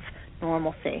of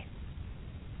normalcy?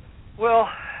 Well,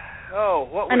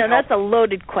 what would I know help? That's a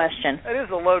loaded question. It is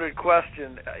a loaded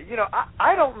question.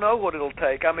 I don't know what it'll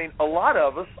take. I mean, a lot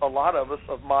of us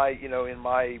of my, in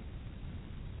my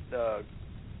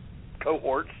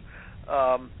cohorts,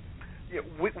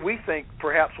 we think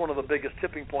perhaps one of the biggest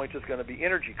tipping points is going to be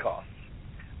energy costs,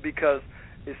 because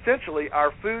essentially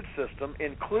our food system,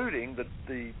 including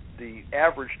the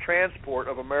average transport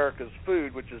of America's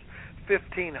food, which is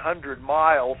 1,500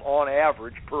 miles on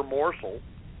average per morsel,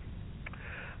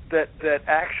 that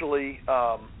actually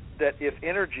that if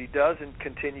energy doesn't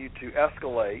continue to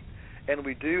escalate, and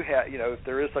we do have, if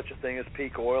there is such a thing as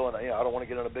peak oil, and I don't want to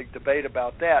get in a big debate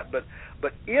about that, but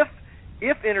if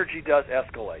energy does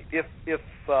escalate, if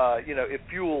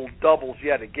fuel doubles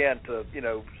yet again to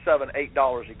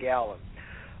 $7-8 a gallon,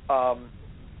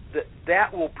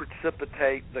 that will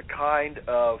precipitate the kind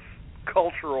of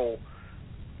cultural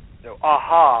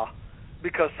aha,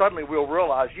 because suddenly we'll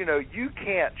realize you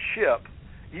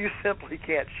simply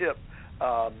can't ship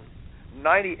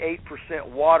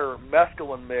 98% water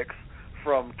mescaline mix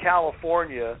from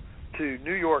California to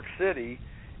New York City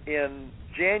in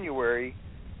January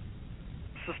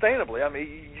sustainably. I mean,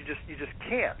 you just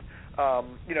can't.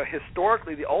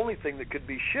 Historically, the only thing that could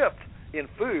be shipped in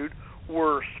food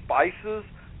were spices,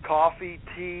 coffee,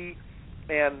 tea,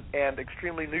 and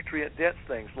extremely nutrient dense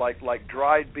things like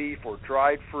dried beef or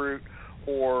dried fruit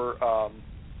or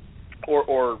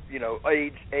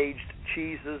aged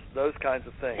cheeses, those kinds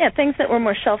of things. Yeah, things that were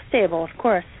more shelf stable, of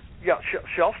course. Yeah,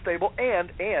 shelf stable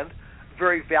and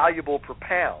very valuable per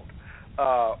pound,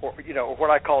 or what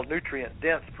I call nutrient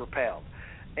dense per pound.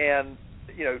 And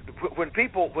when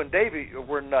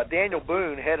Daniel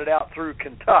Boone headed out through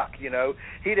Kentucky,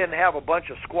 he didn't have a bunch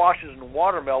of squashes and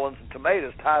watermelons and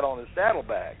tomatoes tied on his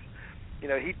saddlebags.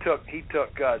 He took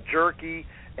jerky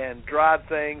and dried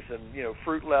things and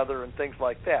fruit leather and things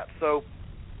like that. So,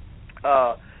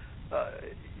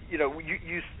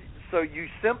 you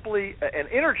simply, an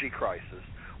energy crisis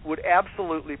would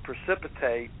absolutely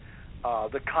precipitate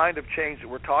the kind of change that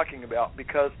we're talking about,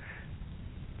 because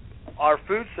our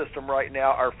food system right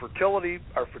now, our fertility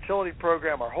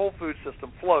program, our whole food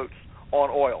system floats on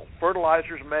oil.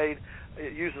 Fertilizers made,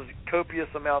 it uses copious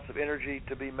amounts of energy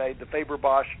to be made. The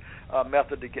Faber-Bosch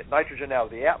method to get nitrogen out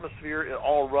of the atmosphere, it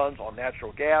all runs on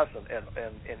natural gas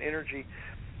and energy.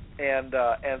 And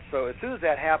so as soon as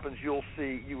that happens, you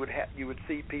would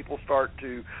see people start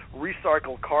to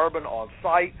recycle carbon on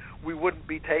site. We wouldn't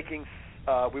be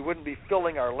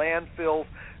filling our landfills.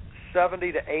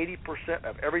 70 to 80%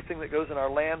 of everything that goes in our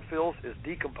landfills is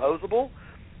decomposable.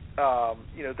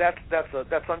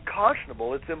 That's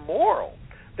unconscionable. It's immoral.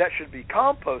 That should be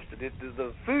composted.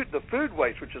 The food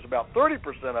waste, which is about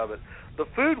 30% of it, the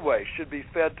food waste should be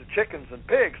fed to chickens and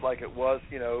pigs like it was,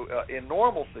 in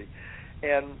normalcy.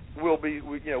 And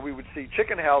we would see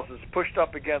chicken houses pushed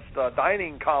up against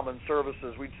dining common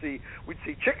services. We'd see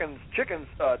chickens,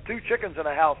 two chickens in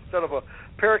a house instead of a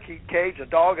parakeet cage, a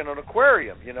dog, and an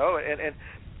aquarium.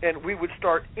 And we would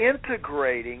start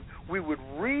integrating. We would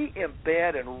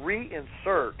re-embed and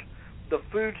reinsert the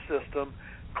food system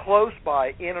close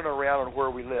by, in and around, and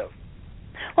where we live.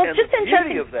 Well, and just the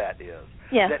interesting. beauty of that is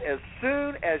that as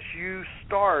soon as you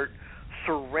start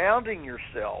surrounding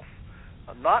yourself,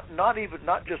 not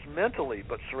just mentally,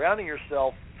 but surrounding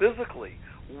yourself physically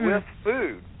with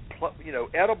food,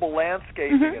 edible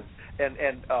landscaping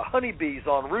and honeybees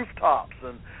on rooftops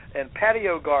and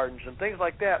patio gardens and things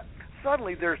like that,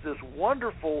 suddenly there's this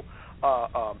wonderful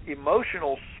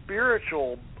emotional,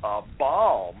 spiritual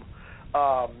balm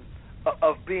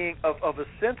of a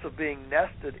sense of being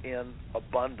nested in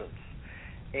abundance.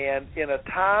 And in a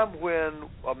time when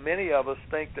many of us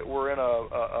think that we're in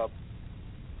a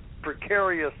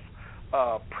precarious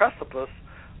precipice,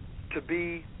 to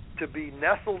be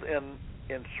nestled in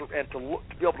and to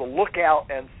be able to look out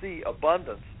and see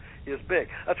abundance is big.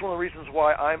 That's one of the reasons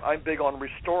why I'm big on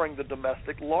restoring the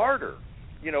domestic larder.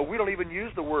 We don't even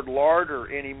use the word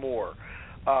larder anymore.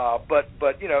 But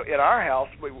in our house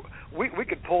we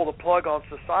could pull the plug on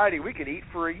society. We could eat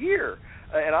for a year,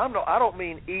 and I don't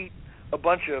mean eat a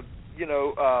bunch of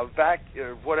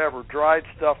dried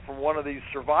stuff from one of these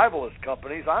survivalist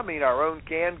companies. I mean our own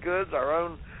canned goods, our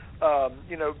own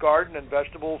garden and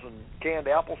vegetables and canned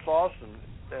applesauce and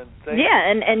things.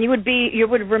 Yeah, and you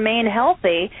would remain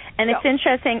healthy. And it's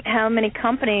interesting how many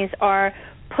companies are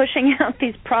pushing out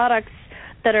these products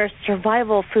that are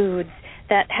survival foods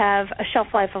that have a shelf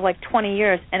life of like 20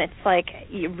 years, and it's like,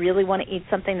 you really want to eat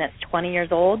something that's 20 years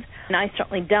old? And I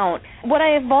certainly don't. What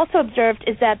I have also observed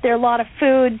is that there are a lot of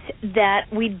foods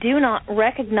that we do not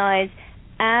recognize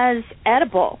as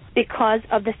edible because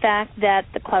of the fact that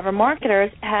the clever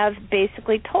marketers have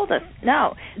basically told us,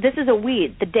 no, this is a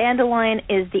weed. The dandelion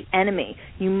is the enemy.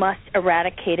 You must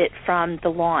eradicate it from the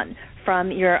lawn,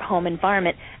 from your home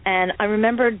environment. And I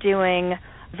remember doing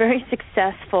very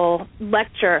successful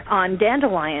lecture on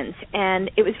dandelions, and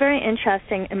it was very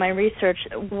interesting in my research.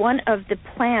 One of the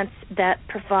plants that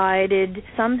provided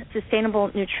some sustainable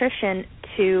nutrition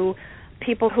to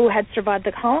people who had survived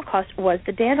the Holocaust was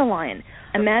the dandelion.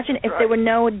 Imagine if there were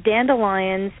no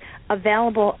dandelions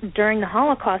available during the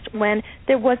Holocaust when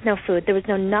there was no food, there was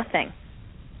no nothing.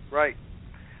 Right,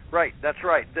 that's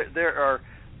right. There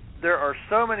are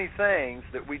so many things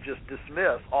that we just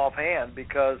dismiss offhand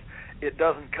because it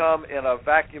doesn't come in a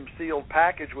vacuum-sealed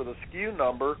package with a SKU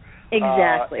number.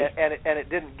 Exactly. And it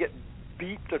didn't get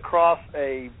beeped across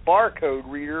a barcode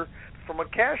reader from a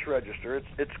cash register.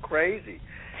 It's crazy.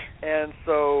 And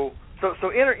so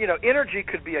energy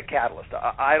could be a catalyst.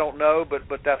 I don't know,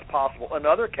 but that's possible.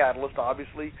 Another catalyst,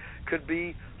 obviously, could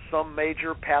be some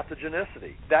major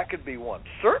pathogenicity. That could be one.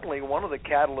 Certainly, one of the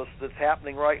catalysts that's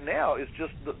happening right now is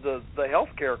just the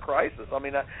healthcare crisis. I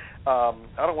mean, I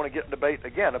don't want to get in debate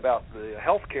again about the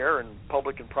healthcare and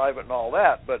public and private and all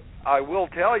that, but I will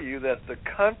tell you that the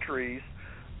countries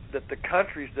that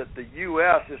the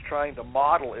U.S. is trying to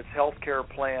model its healthcare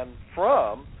plan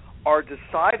from are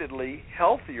decidedly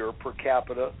healthier per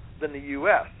capita than the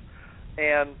U.S.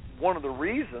 And one of the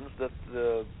reasons that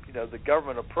the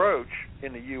government approach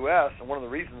in the U.S. and one of the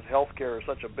reasons healthcare is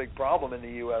such a big problem in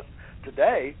the U.S.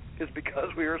 today is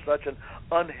because we are such an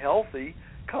unhealthy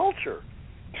culture.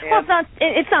 Well,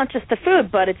 it's not just the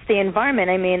food, but it's the environment.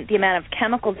 I mean, the amount of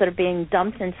chemicals that are being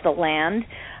dumped into the land.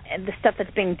 the stuff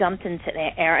that's being dumped into the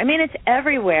air. I mean, it's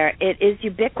everywhere. It is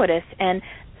ubiquitous, and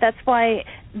that's why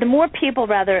the more people,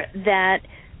 rather, that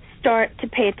start to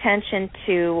pay attention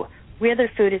to where their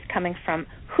food is coming from,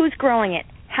 who's growing it,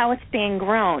 how it's being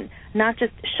grown, not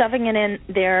just shoving it in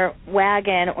their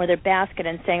wagon or their basket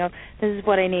and saying, oh, this is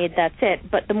what I need, that's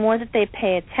it. But the more that they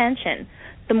pay attention,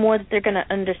 the more that they're going to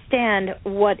understand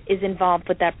what is involved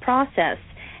with that process.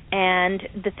 And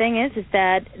the thing is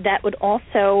that would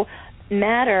also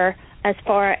matter as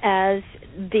far as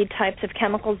the types of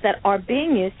chemicals that are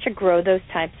being used to grow those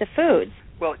types of foods.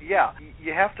 Well, yeah,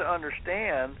 you have to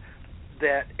understand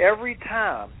that every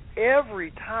time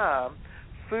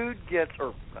food gets,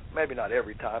 or maybe not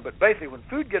every time, but basically when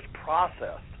food gets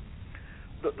processed,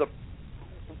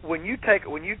 when you take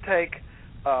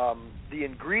the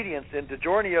ingredients in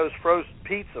DiGiorno's frozen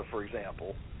pizza, for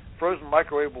example, frozen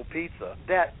microwavable pizza,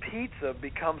 that pizza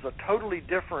becomes a totally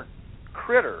different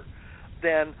critter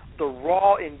than the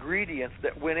raw ingredients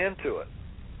that went into it.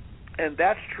 And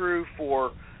that's true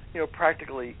for,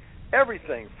 practically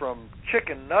everything from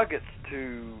chicken nuggets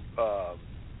to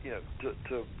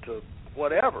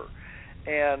whatever,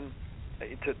 and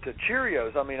to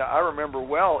Cheerios. I mean, I remember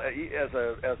well as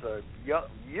a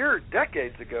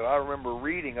decades ago, I remember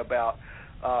reading about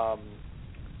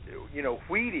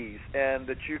Wheaties, and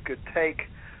that you could take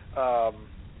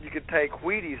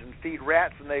Wheaties and feed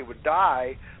rats and they would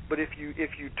die. But if you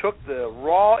took the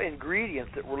raw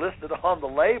ingredients that were listed on the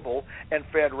label and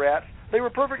fed rats, they were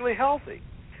perfectly healthy.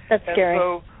 That's scary. And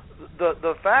so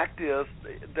the fact is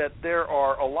that there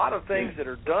are a lot of things that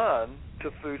are done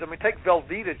to foods. I mean, take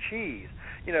Velveeta cheese.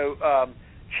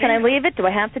 Cheese, can I leave it? Do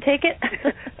I have to take it?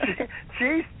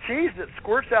 cheese that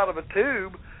squirts out of a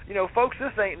tube. Folks,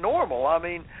 this ain't normal. I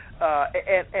mean,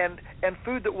 and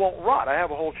food that won't rot. I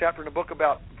have a whole chapter in the book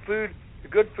about food.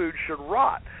 Good food should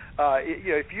rot.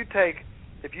 If you take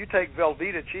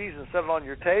Velveeta cheese and set it on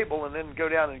your table, and then go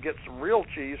down and get some real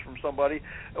cheese from somebody,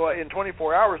 in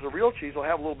 24 hours the real cheese will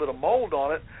have a little bit of mold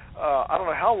on it. I don't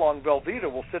know how long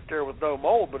Velveeta will sit there with no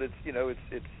mold, but it's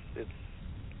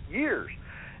years.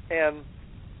 And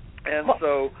well,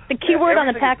 so the key word on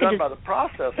the package done by the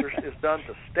processors is done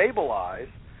to stabilize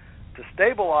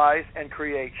and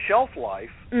create shelf life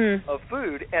of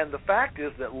food. And the fact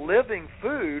is that living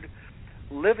food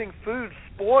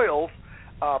spoils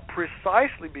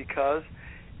precisely because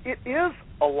it is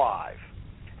alive.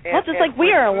 Well, just like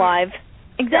we are alive.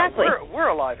 Exactly. Yeah, we're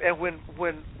alive. And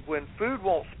when food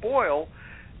won't spoil,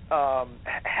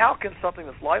 how can something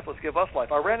that's lifeless give us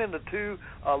life? I ran into two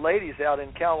ladies out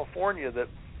in California that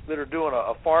are doing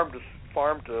a farm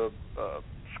to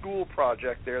school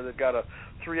project there. They've got a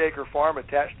 3-acre farm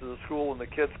attached to the school, and the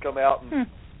kids come out and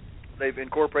they've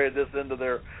incorporated this into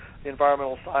their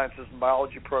environmental sciences and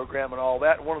biology program and all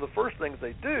that. And one of the first things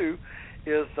they do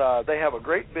is they have a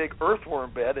great big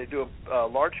earthworm bed. They do a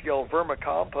large-scale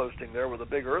vermicomposting there with a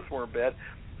big earthworm bed,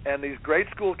 and these grade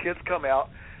school kids come out,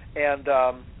 and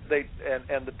the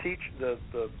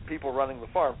people running the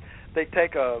farm, they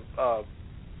take a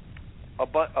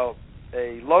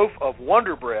loaf of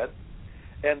Wonder Bread,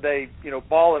 and they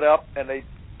ball it up and they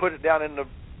put it down in the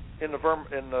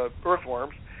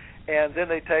earthworms, and then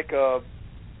they take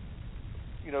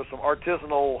some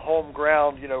artisanal home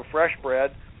ground fresh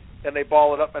bread, and they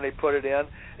ball it up and they put it in,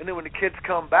 and then when the kids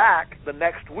come back the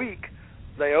next week,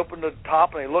 they open the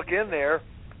top and they look in there,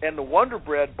 and the Wonder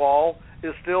Bread ball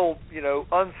is still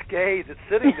unscathed. It's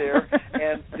sitting there,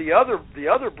 and the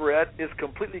other bread is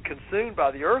completely consumed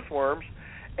by the earthworms,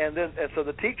 and so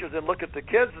the teachers then look at the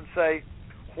kids and say,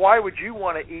 why would you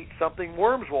want to eat something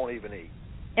worms won't even eat?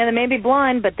 And they may be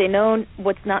blind, but they know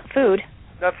what's not food.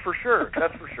 That's for sure.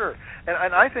 That's for sure.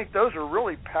 And I think those are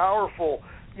really powerful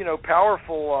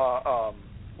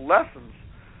lessons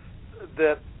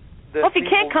that well, if you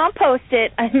can't compost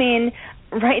it, I mean,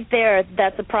 right there,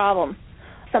 that's a problem.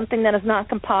 Something that is not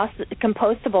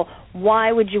compostable,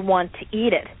 why would you want to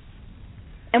eat it?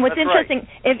 And what's interesting,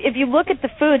 right, if you look at the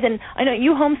foods, and I know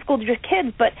you homeschooled your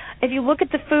kids, but if you look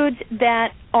at the foods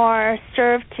that are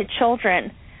served to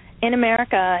children in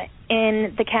America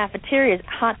in the cafeterias,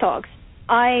 hot dogs.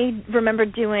 I remember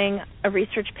doing a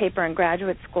research paper in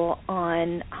graduate school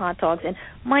on hot dogs, and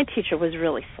my teacher was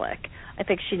really slick. I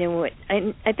think she knew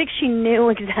I think she knew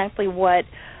exactly what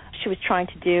she was trying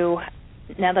to do.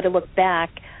 Now that I look back,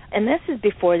 and this is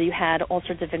before you had all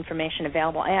sorts of information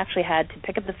available. I actually had to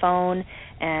pick up the phone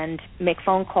and make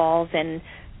phone calls and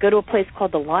go to a place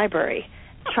called the library,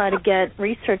 try to get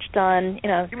research done.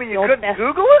 You mean you couldn't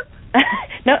Google it?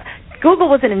 No, Google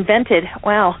wasn't invented.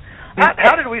 Wow.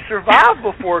 How did we survive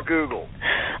before Google?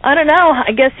 I don't know.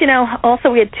 I guess, also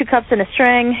we had 2 cups and a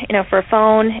string, for a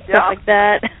phone, stuff like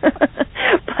that.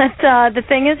 But the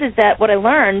thing is that what I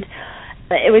learned,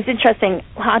 it was interesting.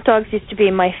 Hot dogs used to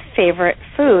be my favorite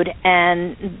food,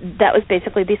 and that was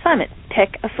basically the assignment.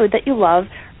 Pick a food that you love,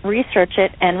 research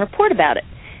it, and report about it.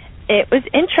 It was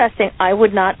interesting. I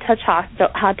would not touch hot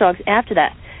dogs after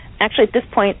that. Actually, at this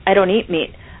point, I don't eat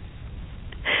meat.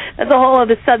 That's a whole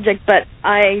other subject, but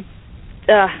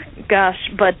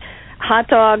but hot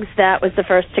dogs, that was the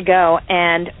first to go.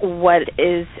 And what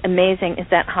is amazing is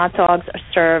that hot dogs are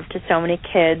served to so many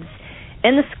kids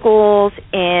in the schools,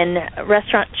 in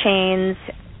restaurant chains,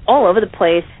 all over the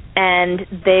place, and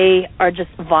they are just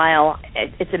vile.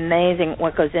 It's amazing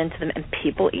what goes into them, and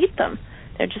people eat them.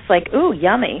 They're just like, ooh,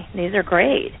 yummy. These are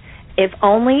great. If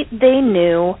only they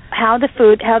knew how the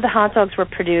hot dogs were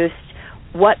produced,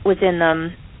 what was in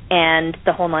them, and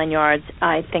the whole 9 yards,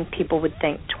 I think people would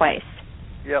think twice.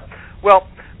 Yeah. Well,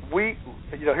 we,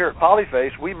 here at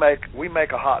Polyface, we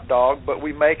make a hot dog, but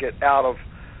we make it out of,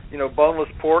 boneless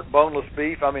pork, boneless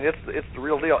beef. I mean, it's the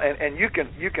real deal, and you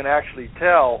can actually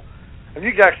tell, and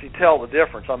you can actually tell the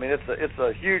difference. I mean, it's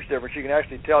a huge difference. You can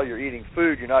actually tell you're eating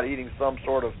food. You're not eating some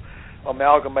sort of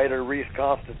amalgamated,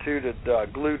 reconstituted,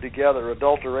 glued together,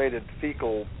 adulterated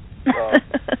fecal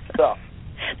stuff.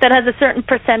 That has a certain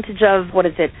percentage of,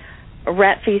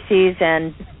 rat feces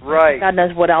and right. God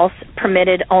knows what else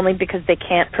permitted only because they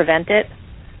can't prevent it.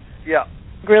 Yeah.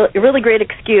 Really great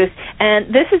excuse.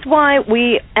 And this is why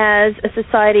we as a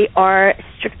society are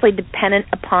strictly dependent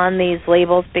upon these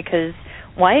labels, because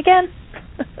why again?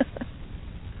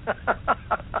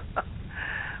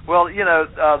 Well,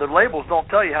 the labels don't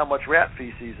tell you how much rat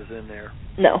feces is in there.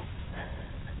 No.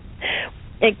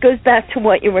 It goes back to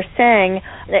what you were saying,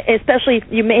 especially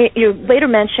you later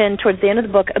mentioned towards the end of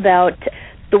the book about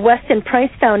the Weston Price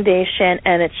Foundation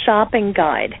and its shopping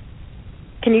guide.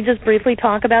 Can you just briefly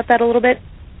talk about that a little bit?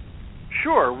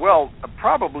 Sure. Well,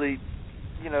 probably,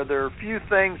 there are a few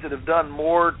things that have done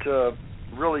more to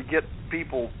really get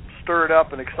people stirred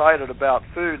up and excited about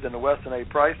food than the Weston A.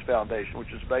 Price Foundation,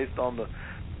 which is based on the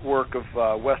work of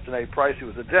Weston A. Price, who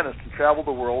was a dentist and traveled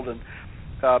the world and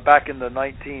back in the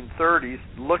 1930s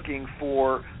looking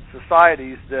for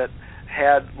societies that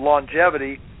had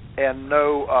longevity and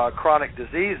no chronic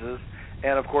diseases.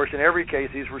 And, of course, in every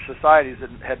case, these were societies that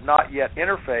had not yet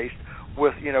interfaced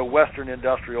with, Western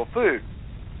industrial food.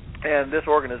 And this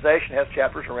organization has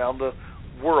chapters around the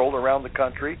world, around the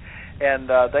country, and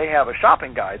they have a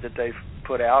shopping guide that they've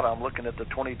put out. I'm looking at the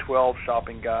 2012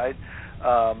 shopping guide.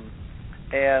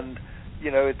 And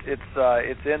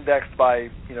it's indexed by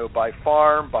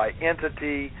farm, by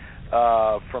entity,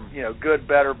 from good,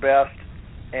 better, best,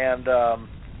 and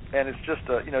it's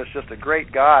just a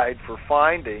great guide for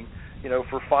finding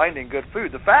good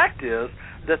food. The fact is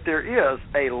that there is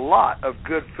a lot of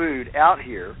good food out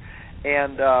here,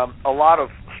 and a lot of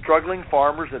struggling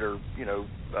farmers that are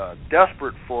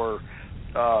desperate for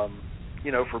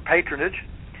for patronage,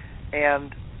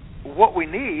 and what we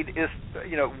need is,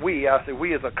 we as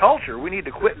a culture, we need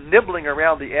to quit nibbling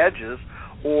around the edges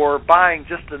or buying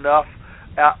just enough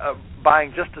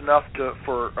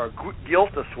for guilt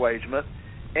assuagement,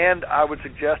 and I would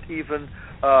suggest even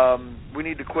we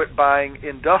need to quit buying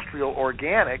industrial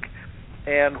organic.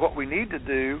 And what we need to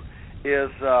do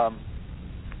is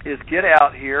get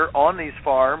out here on these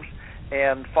farms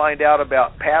and find out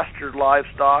about pastured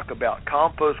livestock, about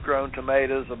compost-grown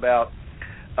tomatoes, about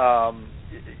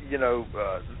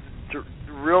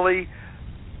really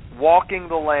walking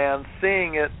the land,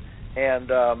 seeing it, and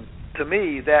to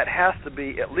me, that has to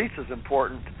be at least as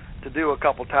important to do a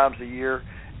couple times a year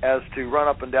as to run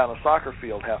up and down a soccer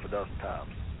field half a dozen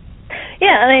times.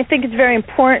 Yeah, and I think it's very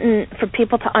important for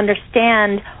people to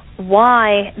understand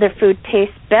why their food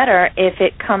tastes better if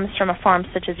it comes from a farm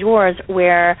such as yours,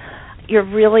 where you're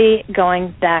really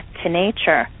going back to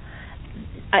nature.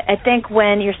 I think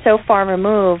when you're so far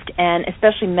removed, and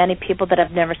especially many people that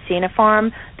have never seen a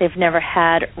farm, they've never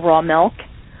had raw milk.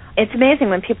 It's amazing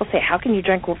when people say, how can you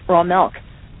drink raw milk?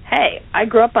 Hey, I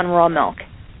grew up on raw milk.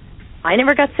 I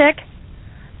never got sick.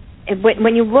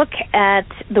 When you look at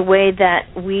the way that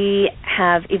we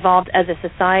have evolved as a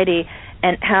society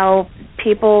and how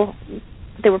people,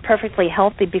 they were perfectly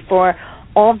healthy before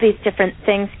all of these different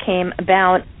things came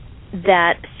about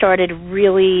that started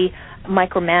really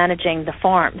micromanaging the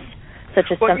farms,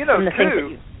 such as some of the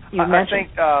things that you mentioned.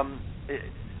 I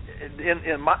think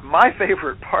in my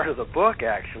favorite part of the book,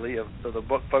 actually, of the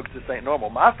book Folks This Ain't Normal,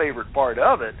 my favorite part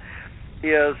of it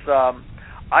is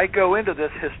I go into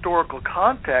this historical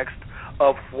context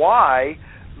of why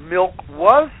milk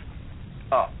was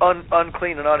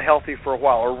unclean and unhealthy for a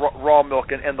while, or raw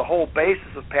milk, and the whole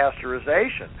basis of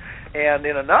pasteurization. And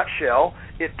in a nutshell,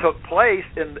 it took place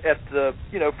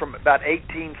from about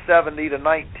 1870 to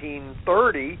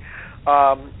 1930,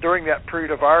 during that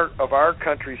period of our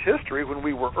country's history when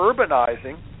we were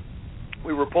urbanizing.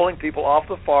 We were pulling people off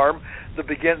the farm to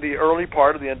begin the early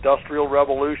part of the Industrial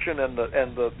Revolution and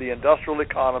the industrial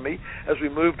economy, as we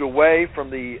moved away from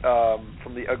the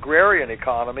agrarian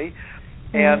economy,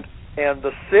 and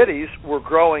the cities were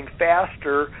growing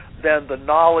faster than the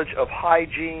knowledge of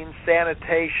hygiene,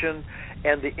 sanitation,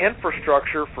 and the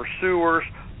infrastructure for sewers,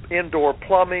 indoor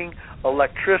plumbing,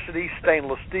 electricity,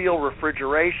 stainless steel,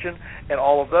 refrigeration, and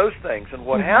all of those things. And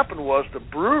what happened was the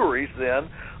breweries,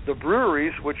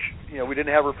 which we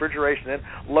didn't have refrigeration in,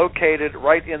 located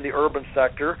right in the urban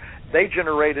sector, they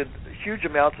generated huge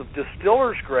amounts of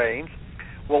distillers' grains.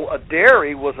 Well, a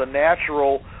dairy was a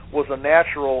natural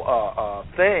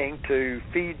thing to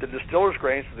feed the distillers'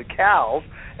 grains to the cows,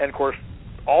 and of course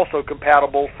also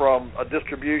compatible from a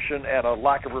distribution and a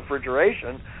lack of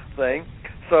refrigeration thing.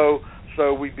 So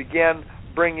we began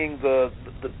bringing the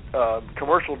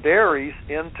commercial dairies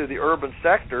into the urban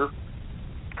sector,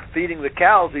 feeding the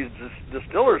cows these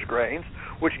distillers' grains,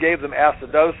 which gave them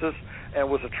acidosis and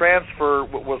was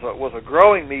a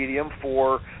growing medium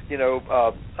for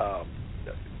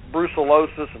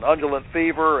brucellosis and undulant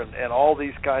fever and all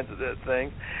these kinds of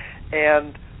things,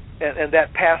 and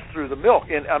that passed through the milk.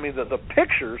 And I mean the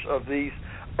pictures of these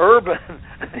urban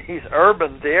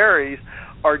dairies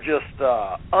are just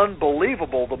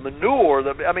unbelievable. The manure,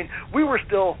 we were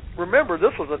still, remember,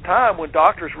 this was a time when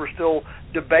doctors were still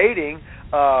debating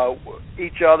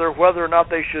each other whether or not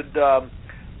they should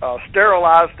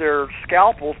sterilize their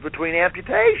scalpels between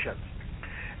amputations.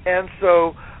 And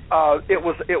so it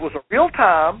was a real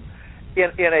time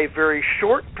in a very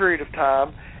short period of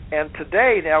time. And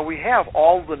today, now we have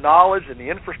all the knowledge and the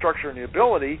infrastructure and the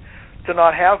ability to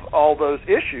not have all those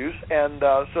issues, and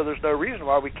so there's no reason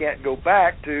why we can't go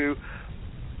back to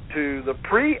the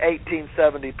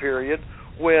pre-1870 period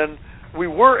when we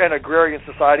were an agrarian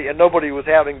society and nobody was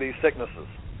having these sicknesses.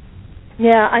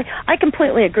 Yeah, I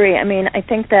completely agree. I mean, I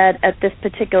think that at this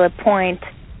particular point,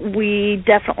 we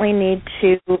definitely need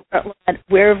to look at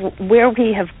where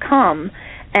we have come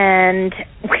and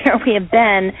where we have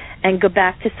been, and go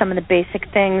back to some of the basic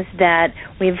things that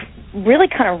we've really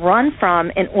kind of run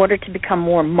from in order to become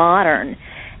more modern,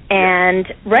 and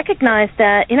recognize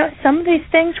that, some of these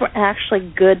things were actually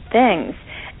good things.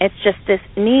 It's just this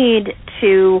need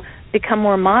to become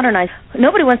more modernized.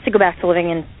 Nobody wants to go back to living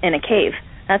in a cave.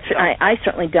 I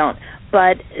certainly don't.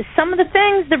 But some of the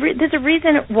things, there's a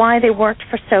reason why they worked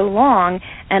for so long,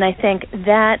 and I think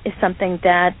that is something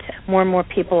that more and more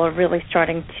people are really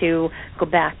starting to go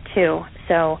back to.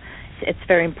 So it's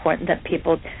very important that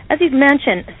people, as you've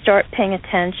mentioned, start paying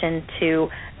attention to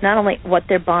not only what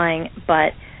they're buying,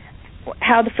 but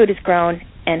how the food is grown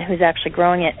and who's actually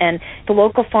growing it. And the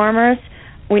local farmers,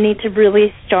 we need to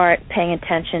really start paying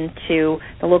attention to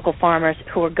the local farmers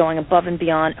who are going above and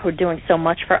beyond, who are doing so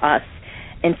much for us,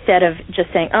 instead of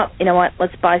just saying, oh, you know what,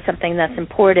 let's buy something that's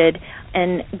imported,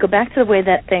 and go back to the way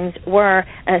that things were,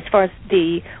 and as far as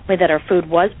the way that our food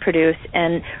was produced,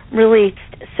 and really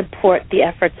support the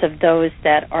efforts of those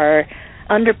that are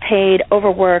underpaid,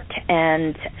 overworked,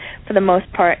 and for the most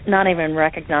part not even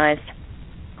recognized.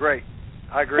 Great.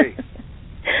 I agree.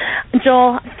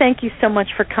 Joel, thank you so much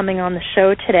for coming on the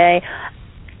show today.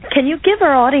 Can you give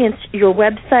our audience your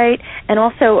website, and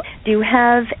also, do you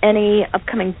have any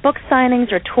upcoming book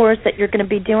signings or tours that you're going to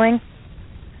be doing?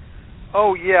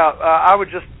 Oh, yeah. I would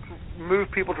just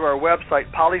move people to our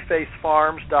website,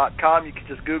 polyfacefarms.com. You can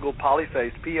just Google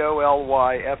Polyface,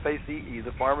 Polyface,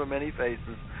 the farm of many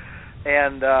faces.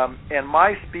 And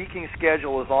my speaking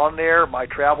schedule is on there, my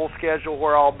travel schedule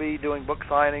where I'll be doing book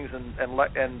signings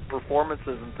and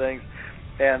performances and things,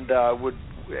 and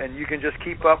you can just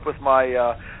keep up with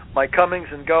my comings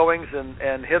and goings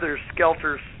and helter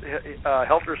skelter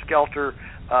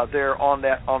there on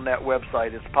that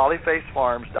website. It's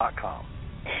polyfacefarms.com.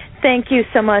 Thank you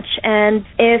so much. And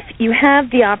if you have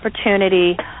the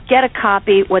opportunity, get a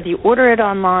copy, whether you order it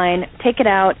online, take it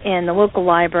out in the local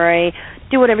library,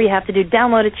 do whatever you have to do,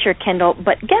 download it to your Kindle,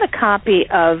 but get a copy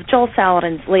of Joel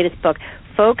Salatin's latest book,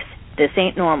 Folks, This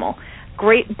Ain't Normal.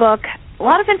 Great book, a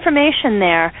lot of information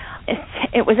there.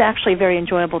 It was actually very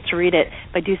enjoyable to read it,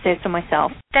 if I do say so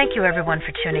myself. Thank you, everyone,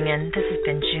 for tuning in. This has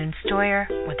been June Stoyer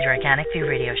with the Organic View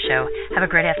Radio Show. Have a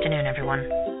great afternoon, everyone.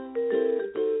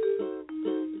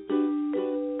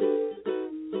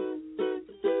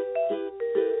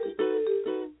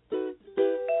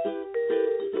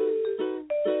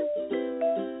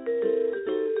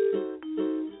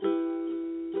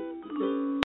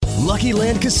 Lucky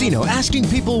Land Casino, asking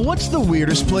people, what's the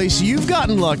weirdest place you've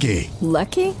gotten lucky?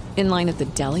 Lucky? In line at the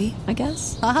deli, I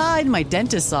guess? Aha, in my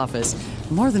dentist's office.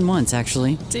 More than once,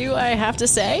 actually. Do I have to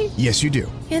say? Yes, you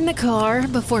do. In the car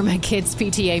before my kids'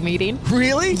 PTA meeting.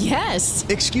 Really? Yes.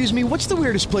 Excuse me, what's the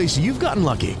weirdest place you've gotten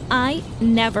lucky? I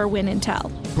never win and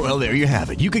tell. Well, there you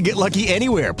have it. You can get lucky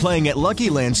anywhere, playing at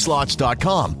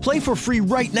LuckyLandSlots.com. Play for free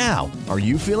right now. Are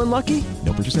you feeling lucky?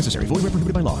 No purchase necessary. Void where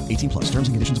prohibited by law. 18+. Terms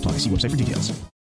and conditions apply. See website for details.